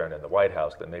concern in the White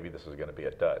House that maybe this is going to be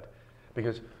a dud.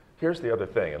 Because here's the other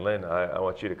thing, and Lynn, I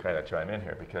want you to kind of chime in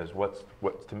here, because what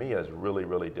to me is really,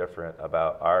 really different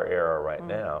about our era right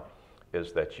now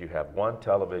is that you have one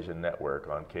television network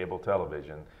on cable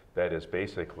television that is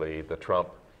basically Trump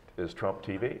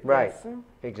TV. Right,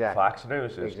 exactly. Fox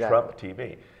News is Trump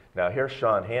TV. Now here's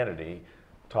Sean Hannity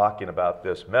talking about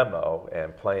this memo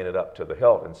and playing it up to the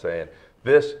hilt and saying,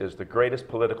 this is the greatest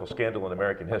political scandal in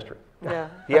American history. Yeah.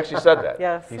 He actually said that.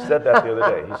 Yes. He said that the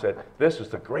other day. He said, this is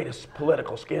the greatest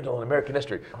political scandal in American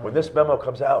history. When this memo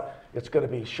comes out, it's going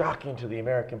to be shocking to the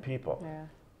American people. Yeah.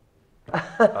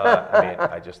 I mean,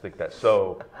 I just think that's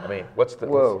so, I mean,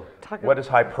 what is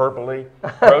hyperbole?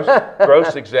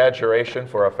 Gross exaggeration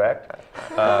for effect.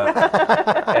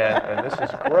 And this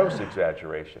is gross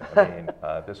exaggeration. I mean,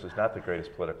 this is not the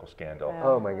greatest political scandal.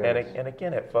 Oh my goodness. And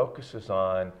again, it focuses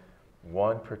on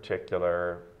one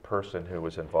particular person who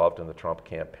was involved in the Trump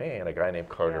campaign, a guy named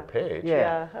Carter Page,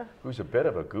 who's a bit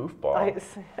of a goofball,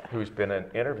 who's been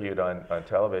interviewed on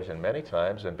television many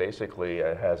times and basically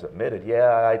has admitted,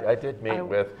 I did meet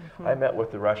I met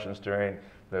with the Russians during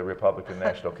the Republican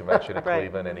National Convention in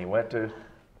Cleveland, and he went to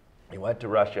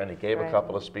Russia and he gave a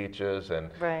couple of speeches, and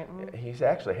he's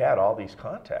actually had all these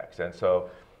contacts, and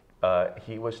so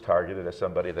he was targeted as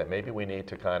somebody that maybe we need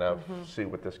to kind of see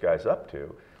what this guy's up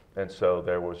to. And so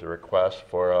there was a request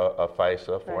for a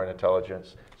FISA, Foreign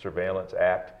Intelligence Surveillance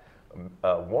Act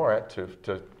warrant to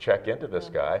check into this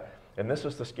guy. And this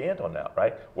is the scandal now,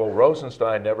 right? Well,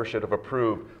 Rosenstein never should have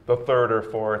approved the third or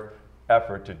fourth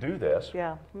effort to do this.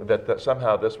 That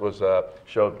somehow this was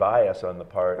showed bias on the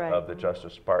part of the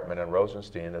Justice Department and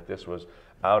Rosenstein, that this was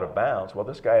out of bounds. Well,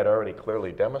 this guy had already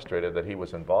clearly demonstrated that he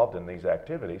was involved in these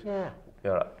activities.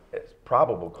 It's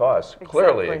probable cause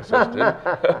clearly existed.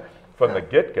 From the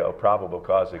get-go, probable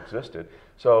cause existed.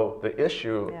 So the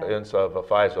issue of a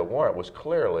FISA warrant was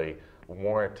clearly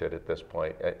warranted at this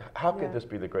point. How could this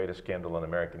be the greatest scandal in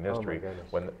American history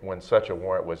when such a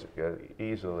warrant was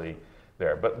easily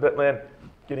there? But Lynn,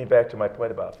 getting back to my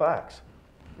point about Fox,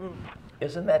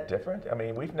 isn't that different? I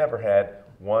mean, we've never had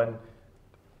one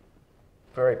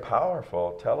very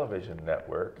powerful television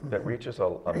network that reaches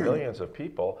millions of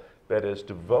people, that is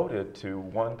devoted to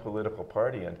one political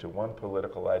party and to one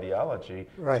political ideology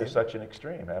to such an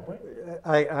extreme, have we?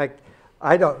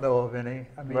 I don't know of any.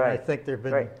 I mean, I Right. think there have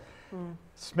been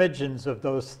smidgens of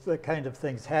those kind of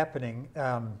things happening,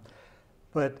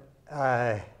 but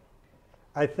I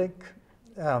think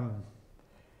one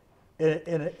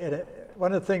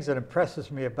of the things that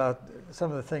impresses me about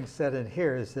some of the things said in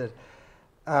here is that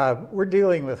we're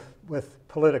dealing with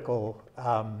political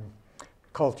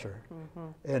culture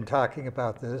in talking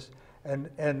about this, and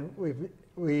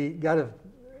we got to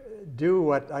do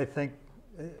what I think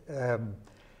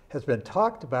has been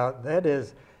talked about. That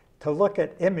is to look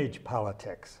at image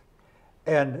politics,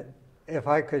 and if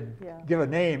I could give a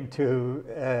name to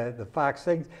the Fox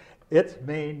things, its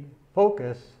main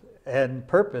focus and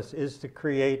purpose is to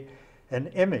create an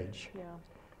image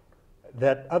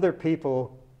that other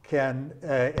people can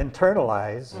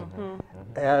internalize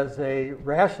as a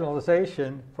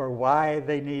rationalization for why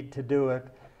they need to do it,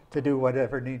 to do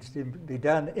whatever needs to be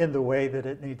done in the way that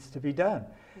it needs to be done.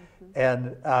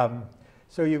 And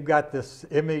so you've got this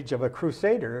image of a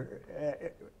crusader,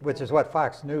 which is what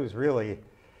Fox News really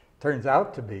turns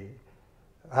out to be.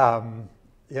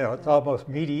 You know, it's almost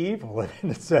medieval in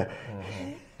its,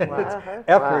 its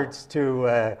efforts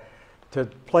to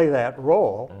play that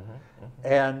role.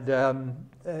 And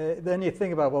then you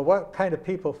think about, well, what kind of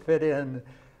people fit in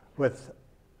with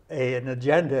an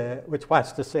agenda which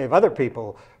wants to save other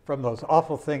people from those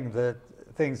awful things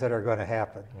that are going to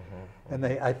happen. And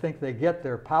I think they get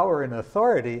their power and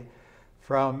authority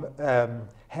from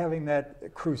having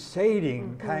that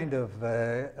crusading kind of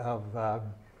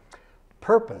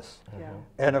purpose.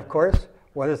 And of course,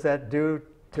 what does that do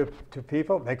to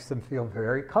people? It makes them feel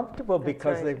very comfortable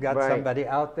because they've got somebody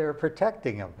out there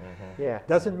protecting them.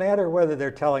 Doesn't matter whether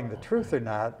they're telling the truth or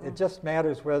not. It just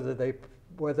matters whether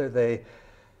they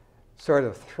sort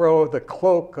of throw the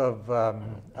cloak of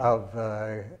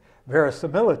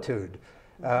verisimilitude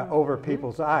over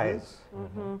people's eyes.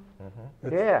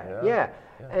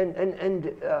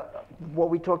 And what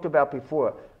we talked about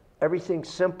before, everything's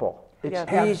simple. It's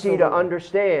Yes, easy to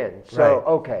understand. So,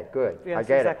 okay, good. Yes, I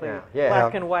get exactly. it now.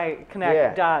 Black and white,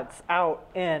 connect dots, out,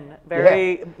 in,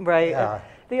 very, right. Yeah.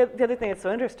 The other thing that's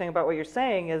so interesting about what you're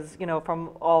saying is, you know, from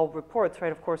all reports,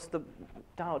 right, of course,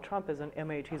 Donald Trump is an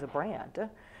image, he's a brand.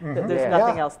 There's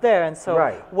nothing else there. And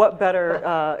so what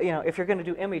better, you know, if you're going to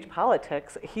do image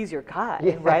politics, he's your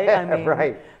guy, right? I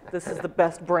mean, this is the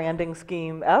best branding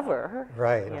scheme ever.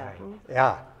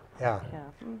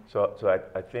 So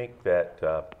I think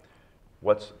that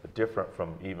what's different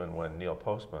from even when Neil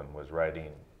Postman was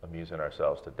writing Amusing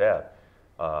Ourselves to Death,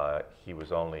 he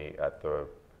was only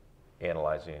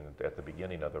analyzing at the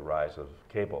beginning of the rise of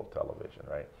cable television,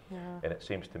 right? And it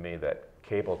seems to me that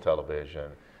cable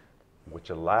television, which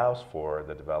allows for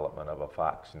the development of a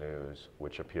Fox News,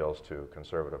 which appeals to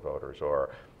conservative voters,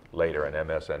 or later an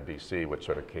MSNBC, which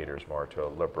sort of caters more to a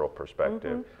liberal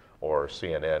perspective, or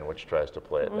CNN, which tries to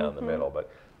play it down the middle.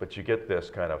 But you get this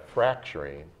kind of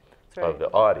fracturing of the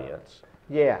audience,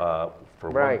 for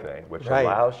one thing, which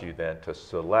allows you then to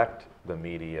select the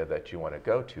media that you want to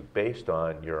go to based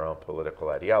on your own political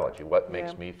ideology. What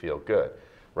makes me feel good,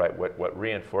 right? What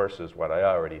reinforces what I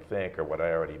already think or what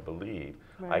I already believe.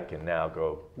 I can now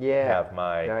go have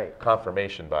my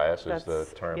confirmation bias, is the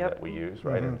term that we use,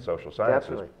 right, in social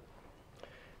sciences.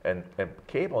 And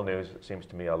cable news, it seems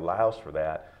to me, allows for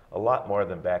that a lot more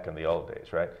than back in the old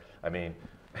days, right? I mean,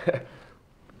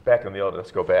 back in the old,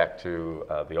 let's go back to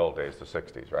the old days, the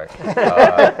 60s, right?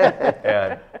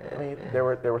 And I mean, there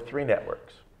were 3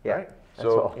 networks, right?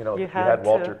 So, you know, you had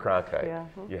Walter Cronkite,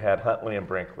 you had Huntley and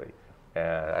Brinkley,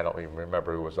 and I don't even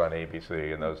remember who was on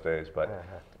ABC in those days, but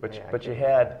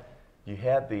you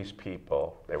had these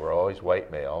people. They were always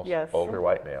white males, older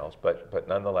white males, but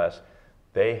nonetheless,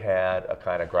 they had a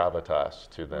kind of gravitas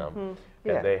to them,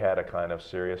 and they had a kind of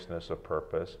seriousness of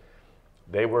purpose.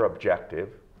 They were objective,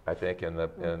 I think,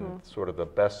 in sort of the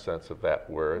best sense of that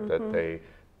word, that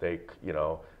they, you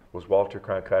know, was Walter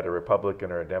Cronkite a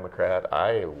Republican or a Democrat?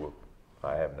 I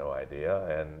have no idea,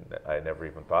 and I never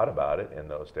even thought about it in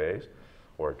those days.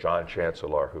 Or John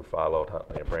Chancellor, who followed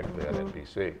Huntley and Brinkley on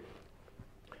NBC.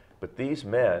 But these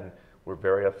men were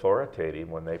very authoritative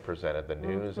when they presented the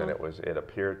news, and it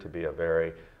appeared to be a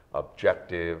very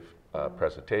objective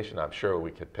presentation. I'm sure we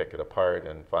could pick it apart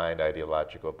and find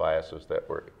ideological biases that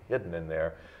were hidden in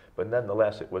there, but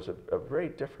nonetheless, it was a very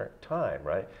different time,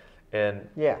 right? And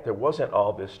there wasn't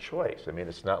all this choice. I mean,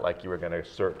 it's not like you were going to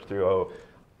search through,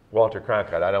 Walter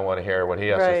Cronkite, I don't want to hear what he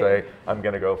has to say. I'm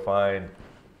going to go find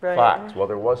Right. Fox. Well,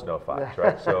 there was no Fox,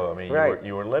 right? So I mean, Right.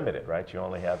 you were limited, right? You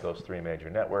only had those 3 major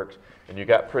networks, and you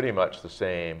got pretty much the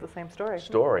same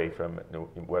story. from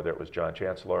whether it was John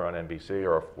Chancellor on NBC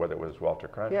or whether it was Walter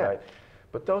Cronkite. Yeah.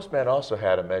 But those men also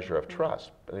had a measure of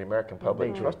trust. The American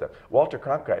public trusted them. Walter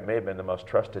Cronkite may have been the most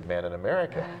trusted man in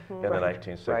America in the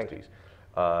 1960s.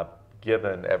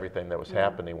 Given everything that was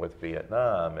happening with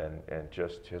Vietnam and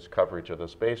just his coverage of the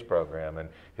space program and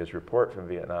his report from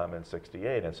Vietnam in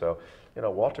 '68. And so, you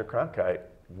know, Walter Cronkite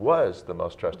was the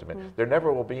most trusted man. There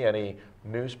never will be any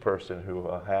news person who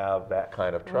will have that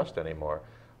kind of trust anymore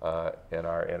in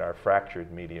our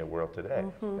fractured media world today.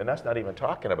 And that's not even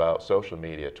talking about social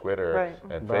media, Twitter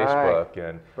and Facebook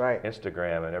and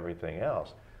Instagram and everything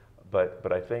else.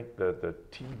 But I think the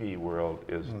TV world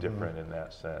is different in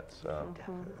that sense.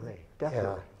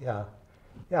 Definitely.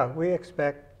 Yeah, we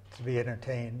expect to be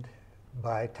entertained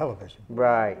by television.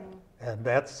 Right. And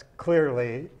that's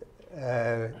clearly,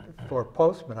 for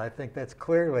Postman, I think that's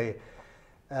clearly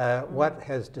what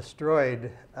has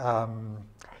destroyed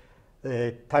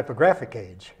the typographic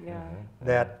age.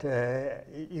 That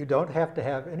you don't have to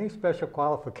have any special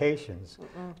qualifications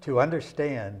to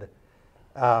understand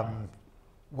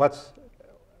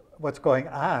what's going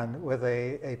on with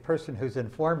a person who's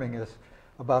informing us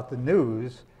about the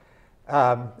news,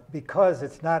 because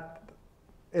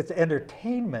it's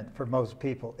entertainment for most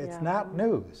people. It's not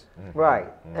news. Right.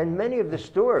 And many of the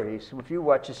stories, if you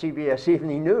watch the CBS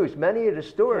Evening News, many of the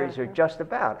stories are just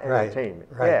about entertainment.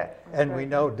 Right. Yeah. And we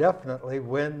know definitely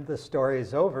when the story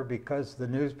is over because the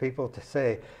news people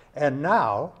say, and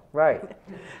now. Right.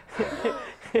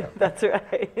 That's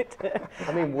right.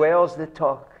 I mean, whales that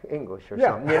talk English or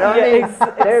Yeah. something. You know what I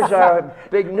mean? There's our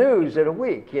big news of the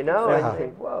week, you know? And you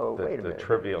think, whoa, wait a The minute.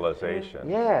 trivialization.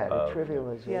 Yeah, the of-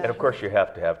 trivialization. And of course, you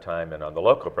have to have time, and on the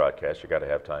local broadcast, you got to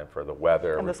have time for the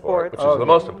weather And the report, sports. which is the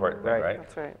most important thing, Right. right?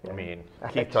 That's right. I mean,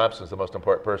 Keith Thompson's the most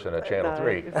important person at Channel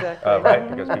 3, exactly. right?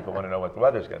 Because people want to know what the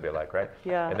weather's going to be like, right?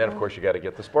 Yeah. And then, of course, you got to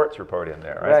get the sports report in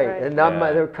there, Right. right. And not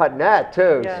Yeah. they're cutting that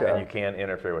too. Yeah. So. And you can't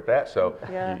interfere with that, so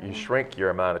Yeah. you shrink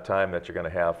your amount of time that you're going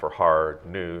to have for hard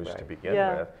news to begin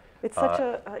with. It's such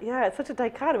it's such a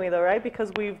dichotomy though, right?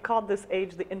 Because we've called this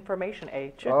age the information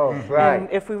age. Oh, right. And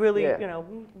if we really, Yeah. you know,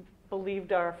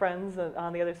 believed our friends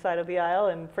on the other side of the aisle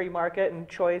and free market and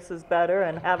choice is better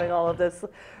and having all of this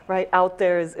right out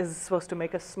there is supposed to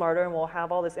make us smarter, and we'll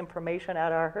have all this information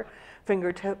at our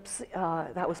fingertips,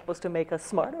 that was supposed to make us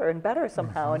smarter and better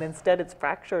somehow, and instead it's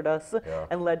fractured us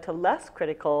and led to less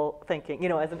critical thinking. You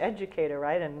know, as an educator,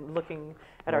 right, and looking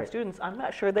at our students, I'm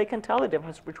not sure they can tell the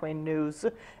difference between news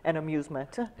and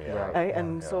amusement. Yeah. Right?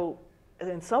 And so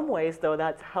in some ways, though,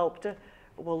 that's helped.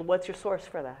 Well, what's your source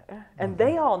for that? And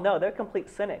they all know, they're complete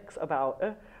cynics about,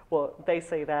 well, they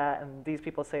say that and these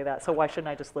people say that, so why shouldn't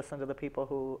I just listen to the people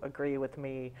who agree with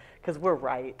me because we're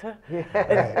right?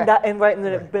 And then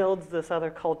it builds this other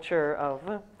culture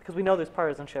of, because we know there's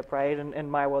partisanship, right?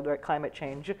 In my world, right, climate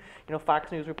change, you know,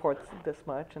 Fox News reports this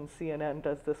much and CNN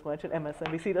does this much and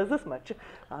MSNBC does this much.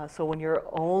 So when you're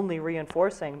only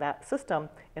reinforcing that system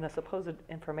in a supposed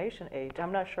information age,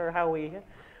 I'm not sure how we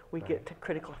get to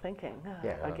critical thinking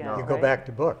again. You go right? back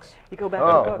to books. You go back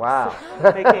Oh, to books. wow.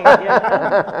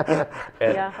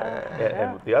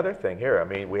 And the other thing here, I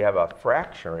mean, we have a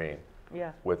fracturing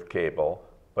with cable,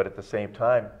 but at the same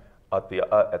time, at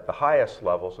the highest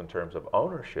levels in terms of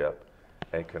ownership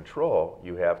and control,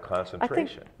 you have I think,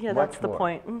 concentration. that's the more.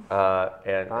 point.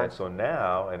 And so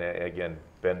now, and again,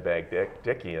 Ben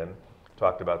Bagdickian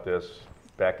talked about this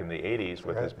back in the 80s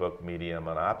with his book Media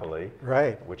Monopoly,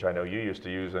 which I know you used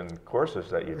to use in courses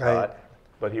that you taught.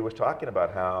 But he was talking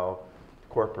about how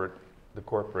the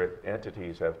corporate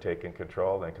entities have taken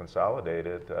control and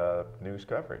consolidated news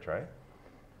coverage, right?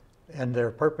 And their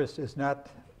purpose is not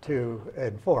to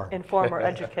inform. Inform or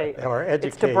educate. Or educate.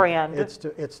 It's to brand. It's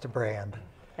to brand.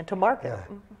 And to market.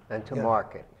 And to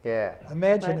market,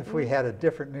 Imagine if we had a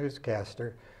different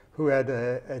newscaster who had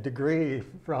a degree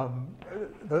from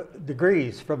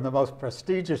degrees from the most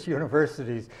prestigious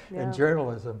universities in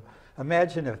journalism.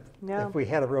 Imagine if we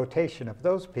had a rotation of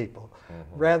those people,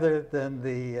 rather than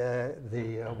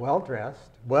the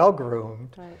well-dressed,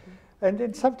 well-groomed, and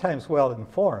then sometimes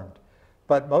well-informed,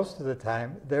 but most of the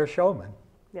time they're showmen.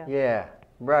 Yeah,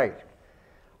 right.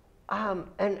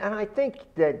 And I think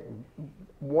that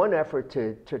one effort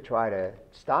to try to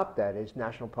stop that is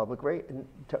National Public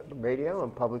Radio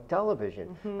and Public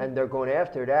Television. And they're going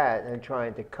after that and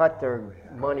trying to cut their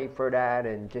money for that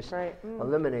and just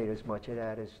eliminate as much of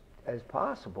that as as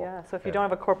possible. Yeah, so if you don't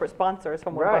have a corporate sponsor or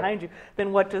someone Right. behind you,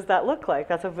 then what does that look like?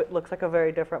 Looks like a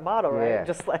very different model, right? Yeah.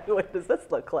 Just like, what does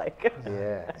this look like?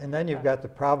 Yeah. And then you've got the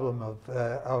problem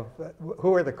of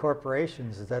who are the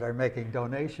corporations that are making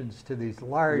donations to these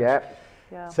large Yep.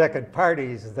 Yeah, second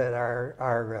parties that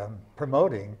are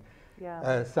promoting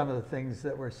yeah. some of the things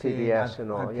that we're seeing PBS on,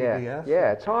 and all, on yeah. PBS.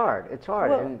 Yeah, it's hard, it's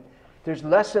hard. Well- And there's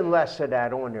less and less of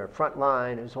that on there.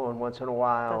 Frontline is on once in a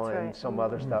while That's and right. some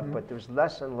other stuff, but there's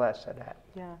less and less of that.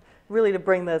 Yeah, really to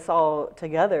bring this all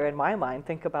together in my mind,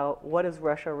 think about what is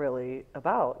Russia really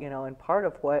about, and part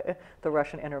of what the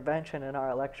Russian intervention in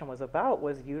our election was about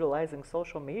was utilizing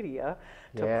social media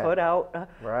to Yeah. put out,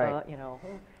 Right.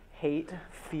 hate,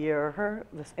 fear,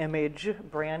 this image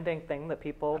branding thing that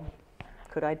people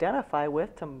could identify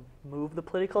with to move the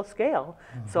political scale.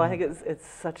 So I think it's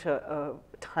such a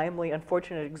timely,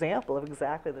 unfortunate example of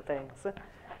exactly the things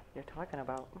you're talking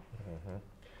about.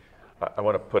 I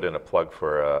want to put in a plug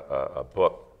for a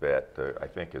book that I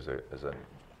think is a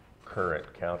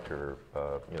current counter,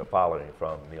 following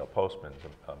from Neil Postman's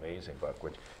amazing book,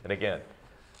 and again,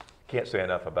 can't say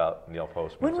enough about Neil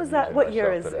Postman. When was that? What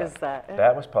year is that?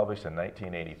 That was published in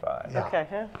 1985. Yeah. Okay,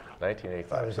 yeah. 1985.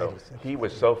 That was So 86. he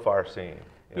was so far seen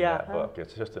in Yeah, that huh? book.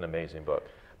 It's just an amazing book.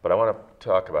 But I want to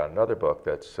talk about another book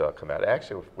that's come out.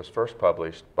 Actually, it was first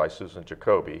published by Susan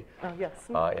Jacoby Oh, yes.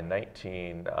 in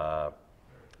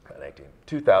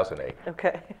 2008.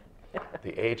 Okay.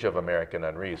 The Age of American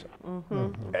Unreason.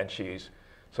 And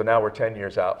so now we're 10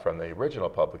 years out from the original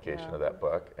publication of that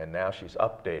book, and now she's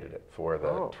updated it for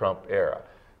the Trump era.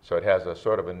 So it has a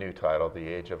sort of a new title, The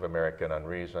Age of American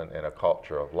Unreason in a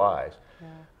Culture of Lies.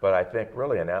 But I think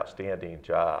really an outstanding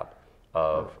job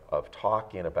of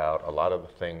talking about a lot of the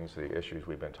things, the issues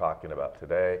we've been talking about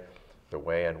today, the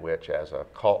way in which as a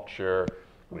culture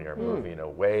we are moving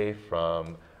away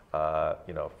from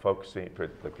focusing for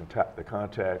the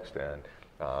context and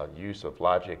use of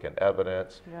logic and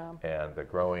evidence, and the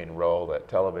growing role that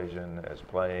television is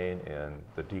playing in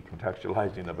the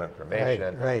decontextualizing of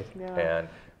information, Right. Yeah. and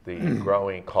the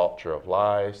growing culture of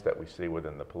lies that we see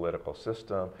within the political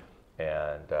system,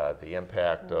 and the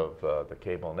impact of the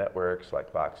cable networks like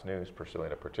Fox News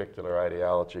pursuing a particular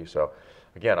ideology. So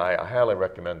again, I highly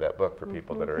recommend that book for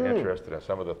people that are interested in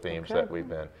some of the themes that we've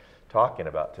been talking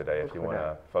about today, if you want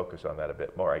to focus on that a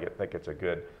bit more. I think it's a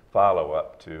good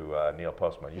follow-up to Neil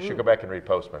Postman. You should go back and read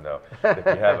Postman, though, if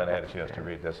you haven't had a chance to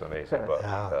read this amazing book.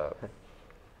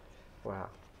 Wow.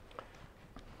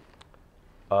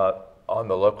 On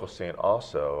the local scene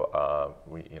also,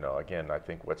 again, I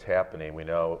think what's happening, we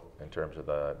know in terms of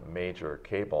the major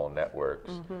cable networks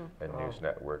and news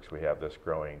networks, we have this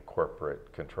growing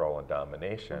corporate control and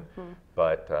domination,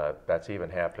 but that's even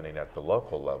happening at the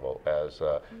local level as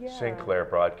Sinclair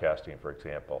Broadcasting, for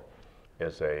example,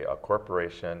 is a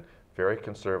corporation, very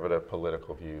conservative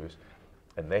political views,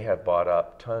 and they have bought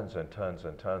up tons and tons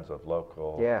and tons of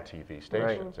local TV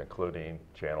stations, including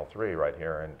Channel 3 right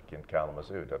here in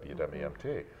Kalamazoo,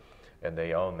 WWMT. And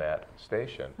they own that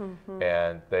station.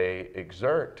 And they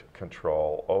exert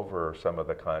control over some of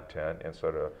the content in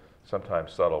sort of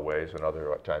sometimes subtle ways and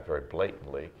other times very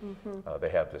blatantly. They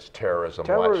have this terrorism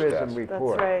watch desk.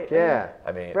 report. That's right. Yeah.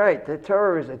 I mean, Right, the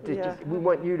terrorism. We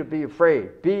want you to be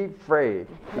afraid. Be afraid.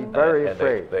 Be very and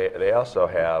afraid. they also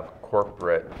have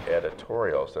corporate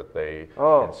editorials that they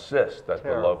insist that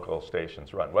the local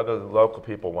stations run, whether the local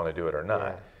people want to do it or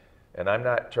not. And I'm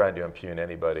not trying to impugn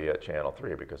anybody at Channel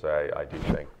 3 because I do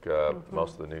think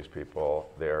most of the news people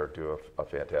there do a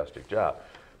fantastic job.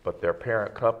 But their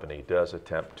parent company does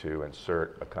attempt to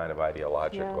insert a kind of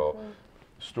ideological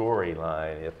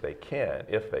storyline if they can,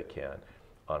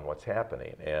 on what's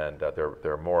happening. And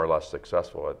they're more or less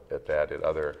successful at that at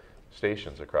other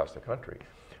stations across the country.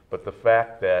 But the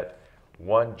fact that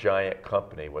one giant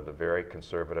company with a very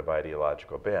conservative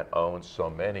ideological bent owns so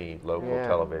many local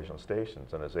television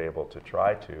stations and is able to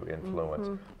try to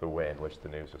influence the way in which the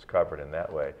news is covered in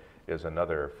that way is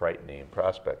another frightening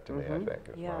prospect to me, I think.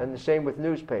 As well. And the same with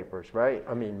newspapers, right?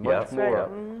 I mean, much more.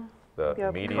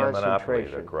 The media monopoly,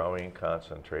 the Concentration. growing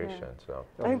concentration. So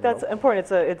I think that's important.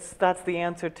 That's the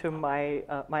answer to my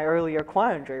my earlier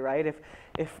quandary, right?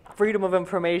 If freedom of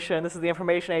information, this is the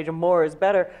information age, and more is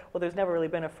better. Well, there's never really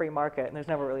been a free market, and there's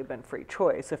never really been free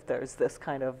choice if there's this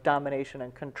kind of domination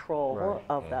and control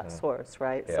of that source,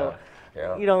 right? So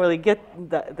you don't really get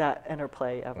that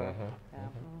interplay ever.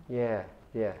 Yeah.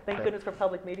 Thank goodness for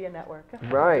Public Media Network.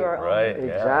 Right. Do our own. Right.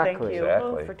 Exactly. Thank you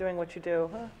Exactly. for doing what you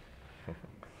do.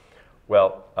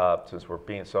 Well, since we're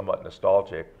being somewhat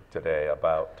nostalgic today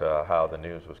about how the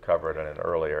news was covered in an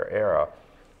earlier era,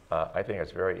 I think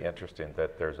it's very interesting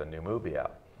that there's a new movie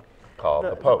out called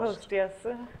The Post. Yes.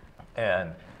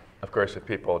 And of course, if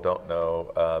people don't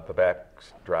know the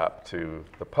backdrop to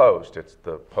the Post,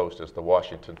 the Post is the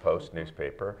Washington Post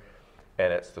newspaper,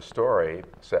 and it's the story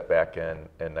set back in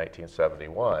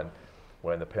 1971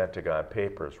 when the Pentagon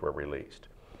Papers were released.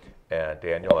 And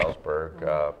Daniel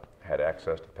Ellsberg had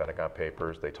access to the Pentagon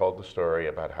Papers. They told the story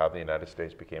about how the United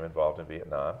States became involved in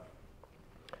Vietnam,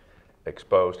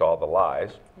 exposed all the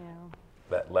lies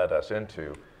that led us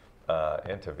into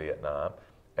Vietnam,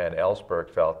 and Ellsberg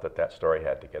felt that that story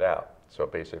had to get out. So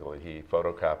basically he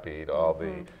photocopied all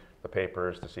the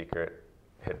papers, the secret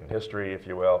hidden history, if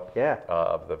you will,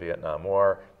 of the Vietnam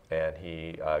War, and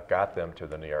he got them to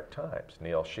the New York Times,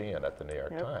 Neil Sheehan at the New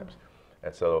York Times.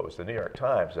 And so it was the New York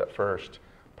Times that first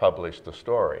published the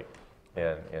story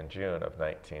in June of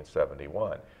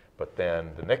 1971. But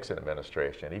then the Nixon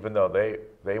administration, even though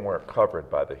they weren't covered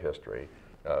by the history,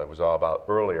 it was all about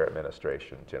earlier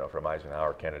administrations, you know, from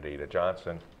Eisenhower, Kennedy to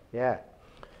Johnson, and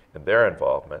their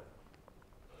involvement.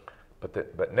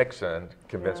 But Nixon,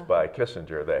 convinced by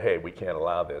Kissinger that, hey, we can't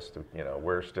allow this to, you know,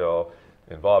 we're still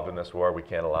involved in this war, we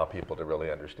can't allow people to really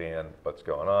understand what's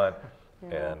going on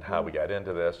and how we got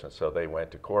into this, and so they went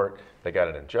to court. They got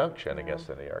an injunction against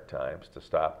the New York Times to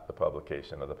stop the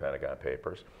publication of the Pentagon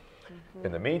Papers.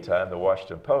 In the meantime, the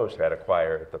Washington Post had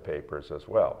acquired the papers as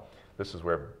well. This is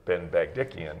where Ben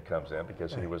Bagdikian comes in,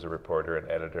 because he was a reporter and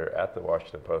editor at the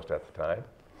Washington Post at the time,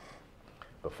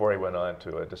 before he went on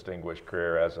to a distinguished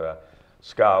career as a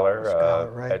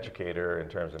scholar, educator in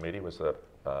terms of media. He was the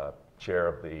chair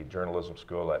of the journalism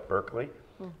school at Berkeley,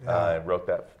 and wrote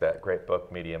that great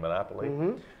book, Media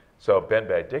Monopoly. So Ben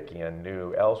Bagdikian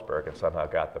knew Ellsberg and somehow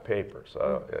got the paper.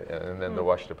 So, and then the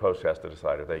Washington Post has to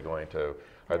decide, are they going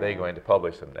to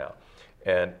publish them now?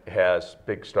 And has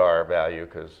big star value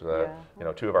because you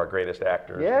know, two of our greatest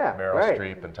actors, Meryl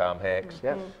Streep and Tom Hanks,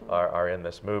 are in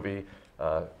this movie.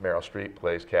 Meryl Streep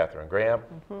plays Katharine Graham,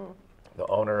 the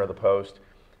owner of the Post,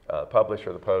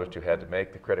 publisher of the Post, who had to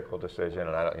make the critical decision.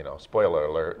 And I don't, you know, spoiler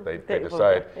alert, they do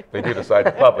decide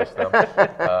to publish them.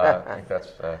 I think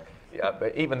that's.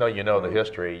 But even though you know the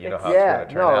history, you know how it's going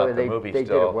to turn out. The movie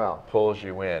still pulls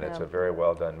you in. It's a very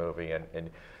well done movie,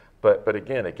 but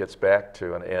again, it gets back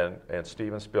to and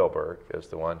Steven Spielberg is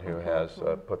the one who has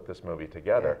put this movie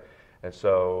together, and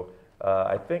so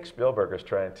I think Spielberg is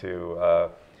trying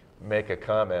to make a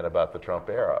comment about the Trump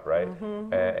era, right,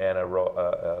 and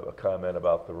a comment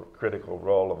about the critical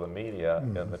role of the media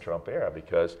in the Trump era,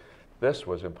 because this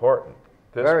was important.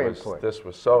 This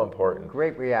was so important.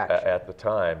 Great reaction at the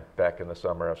time, back in the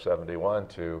summer of '71,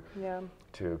 to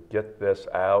get this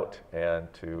out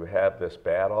and to have this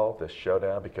battle, this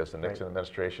showdown, because the Nixon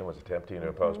administration was attempting to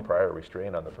impose prior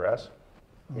restraint on the press,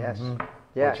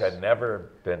 which had never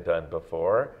been done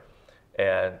before,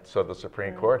 and so the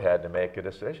Supreme Court had to make a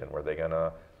decision: were they going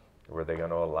to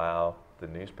allow the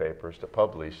newspapers to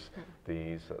publish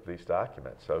these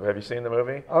documents? So have you seen the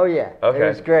movie? Oh yeah, it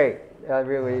was great.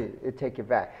 It take you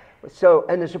back. So,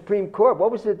 and the Supreme Court,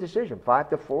 what was the decision?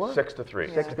 5-4?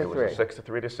 6-3. 6-3. It was a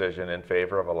 6-3 decision in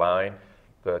favor of allowing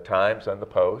the Times and the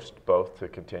Post both to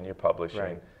continue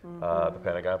publishing the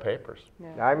Pentagon Papers.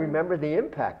 I remember the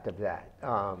impact of that.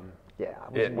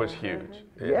 It was huge.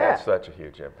 It had such a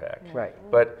huge impact. Right.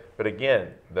 But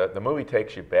again, the movie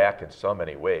takes you back in so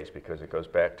many ways, because it goes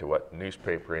back to what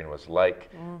newspapering was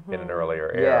like in an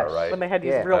earlier era, right? When they had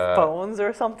these real phones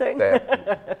or something. They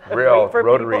had real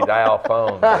rotary dial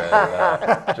phones,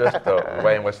 and just the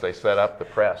way in which they set up the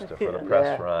press for the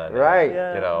press run. Right.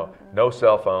 You know, no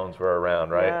cell phones were around,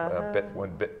 right?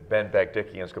 When Ben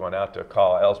Bagdikian's going out to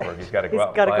call Ellsberg, he's got to go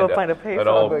out and find an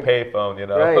old payphone, you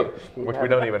know, which we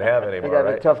don't even have anymore. You have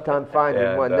a tough time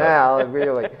finding one now,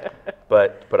 really.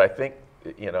 But I think,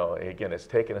 you know, again, it's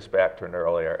taking us back to an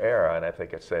earlier era, and I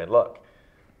think it's saying, look,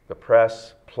 the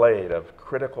press played a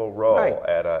critical role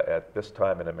at this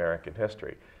time in American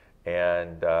history,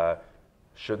 and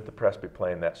shouldn't the press be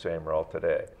playing that same role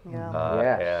today?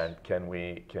 And can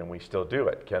we still do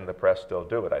it? Can the press still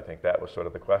do it? I think that was sort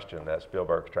of the question that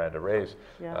Spielberg's trying to raise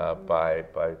by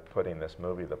putting this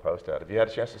movie, The Post, out. Have you had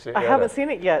a chance to see it yet? I haven't seen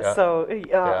it yet, so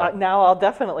now I'll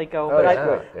definitely go. But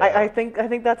I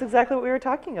think that's exactly what we were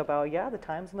talking about. Yeah, the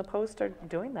Times and the Post are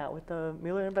doing that with the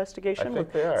Mueller investigation,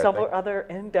 with several other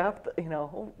in-depth, you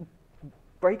know,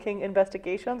 breaking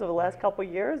investigations over the last couple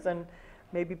of years, and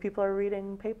maybe people are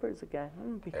reading papers again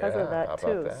because of that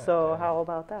too. So how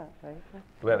about that, right?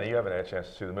 Glenn, you haven't had a chance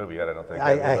to see the movie yet, I don't think.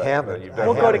 I haven't.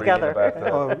 We'll go together.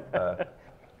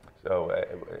 So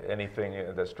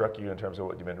anything that struck you in terms of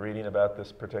what you've been reading about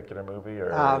this particular movie,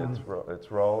 or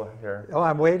its role here? Oh,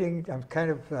 I'm waiting. I'm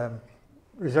kind of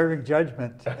reserving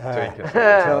judgment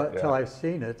till I've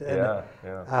seen it. And,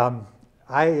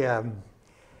 I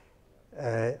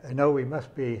know we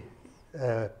must be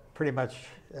pretty much,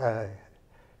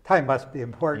 time must be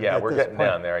important. Yeah, at we're this getting point.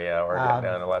 down there. Yeah, we're getting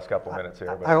down in the last couple minutes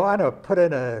here. But. I want to put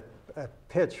in a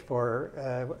pitch for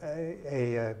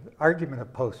a argument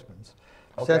of postman's,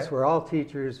 since we're all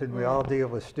teachers and we all deal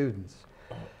with students.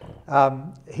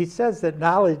 He says that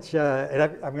knowledge, and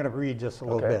I'm going to read just a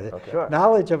little bit. Okay. Sure.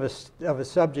 Knowledge of a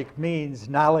subject means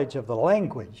knowledge of the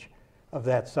language of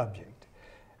that subject.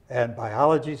 And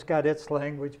biology's got its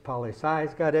language,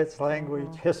 poli-sci's got its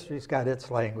language, history's got its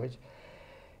language.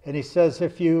 And he says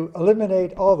if you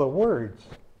eliminate all the words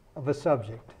of a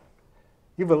subject,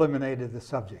 you've eliminated the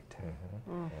subject.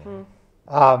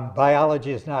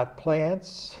 Biology is not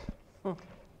plants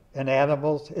and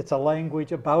animals, it's a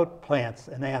language about plants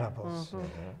and animals.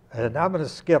 And I'm going to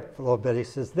skip a little bit. He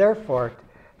says, therefore,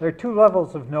 there are two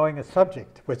levels of knowing a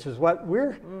subject, which is what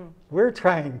we're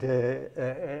trying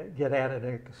to get at and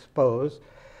expose.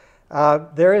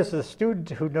 There is a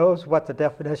student who knows what the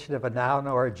definition of a noun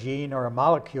or a gene or a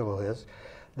molecule is.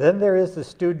 Then there is the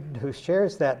student who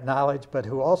shares that knowledge, but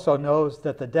who also knows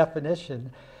that the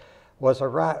definition was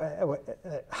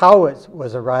how it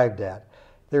was arrived at.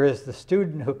 There is the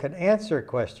student who can answer a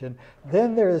question.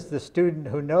 Then there is the student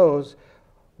who knows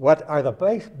what are the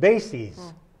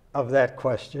bases of that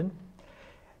question.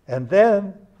 And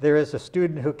then there is a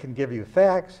student who can give you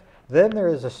facts. Then there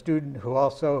is a student who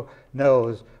also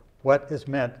knows what is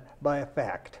meant by a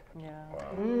fact. Yeah.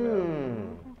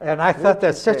 And I thought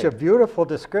that's such a beautiful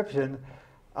description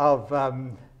of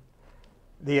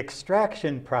the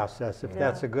extraction process, if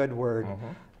that's a good word,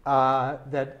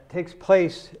 that takes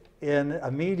place in a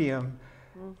medium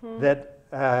that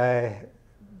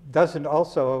doesn't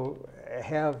also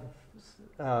have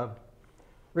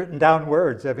written down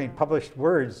words, I mean published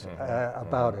words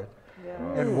about it.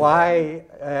 Yeah. And why,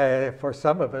 for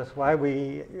some of us, why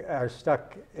we are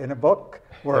stuck in a book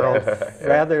world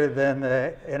rather than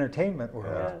the entertainment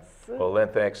world. Yes. Well, Lynn,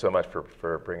 thanks so much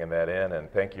for bringing that in,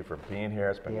 and thank you for being here.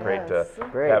 It's been great to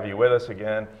Great. have you with us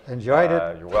again. Enjoyed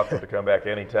it. You're welcome to come back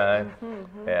anytime.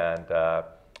 And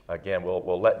again,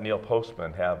 we'll let Neil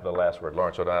Postman have the last word.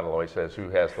 Lawrence O'Donnell always says who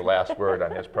has the last word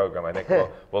on his program. I think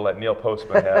we'll let Neil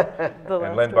Postman have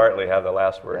and Lynn Bartley have the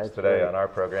last words today on our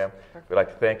program. We'd like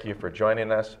to thank you for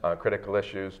joining us on Critical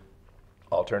Issues,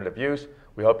 Alternative Views.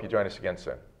 We hope you join us again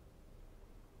soon.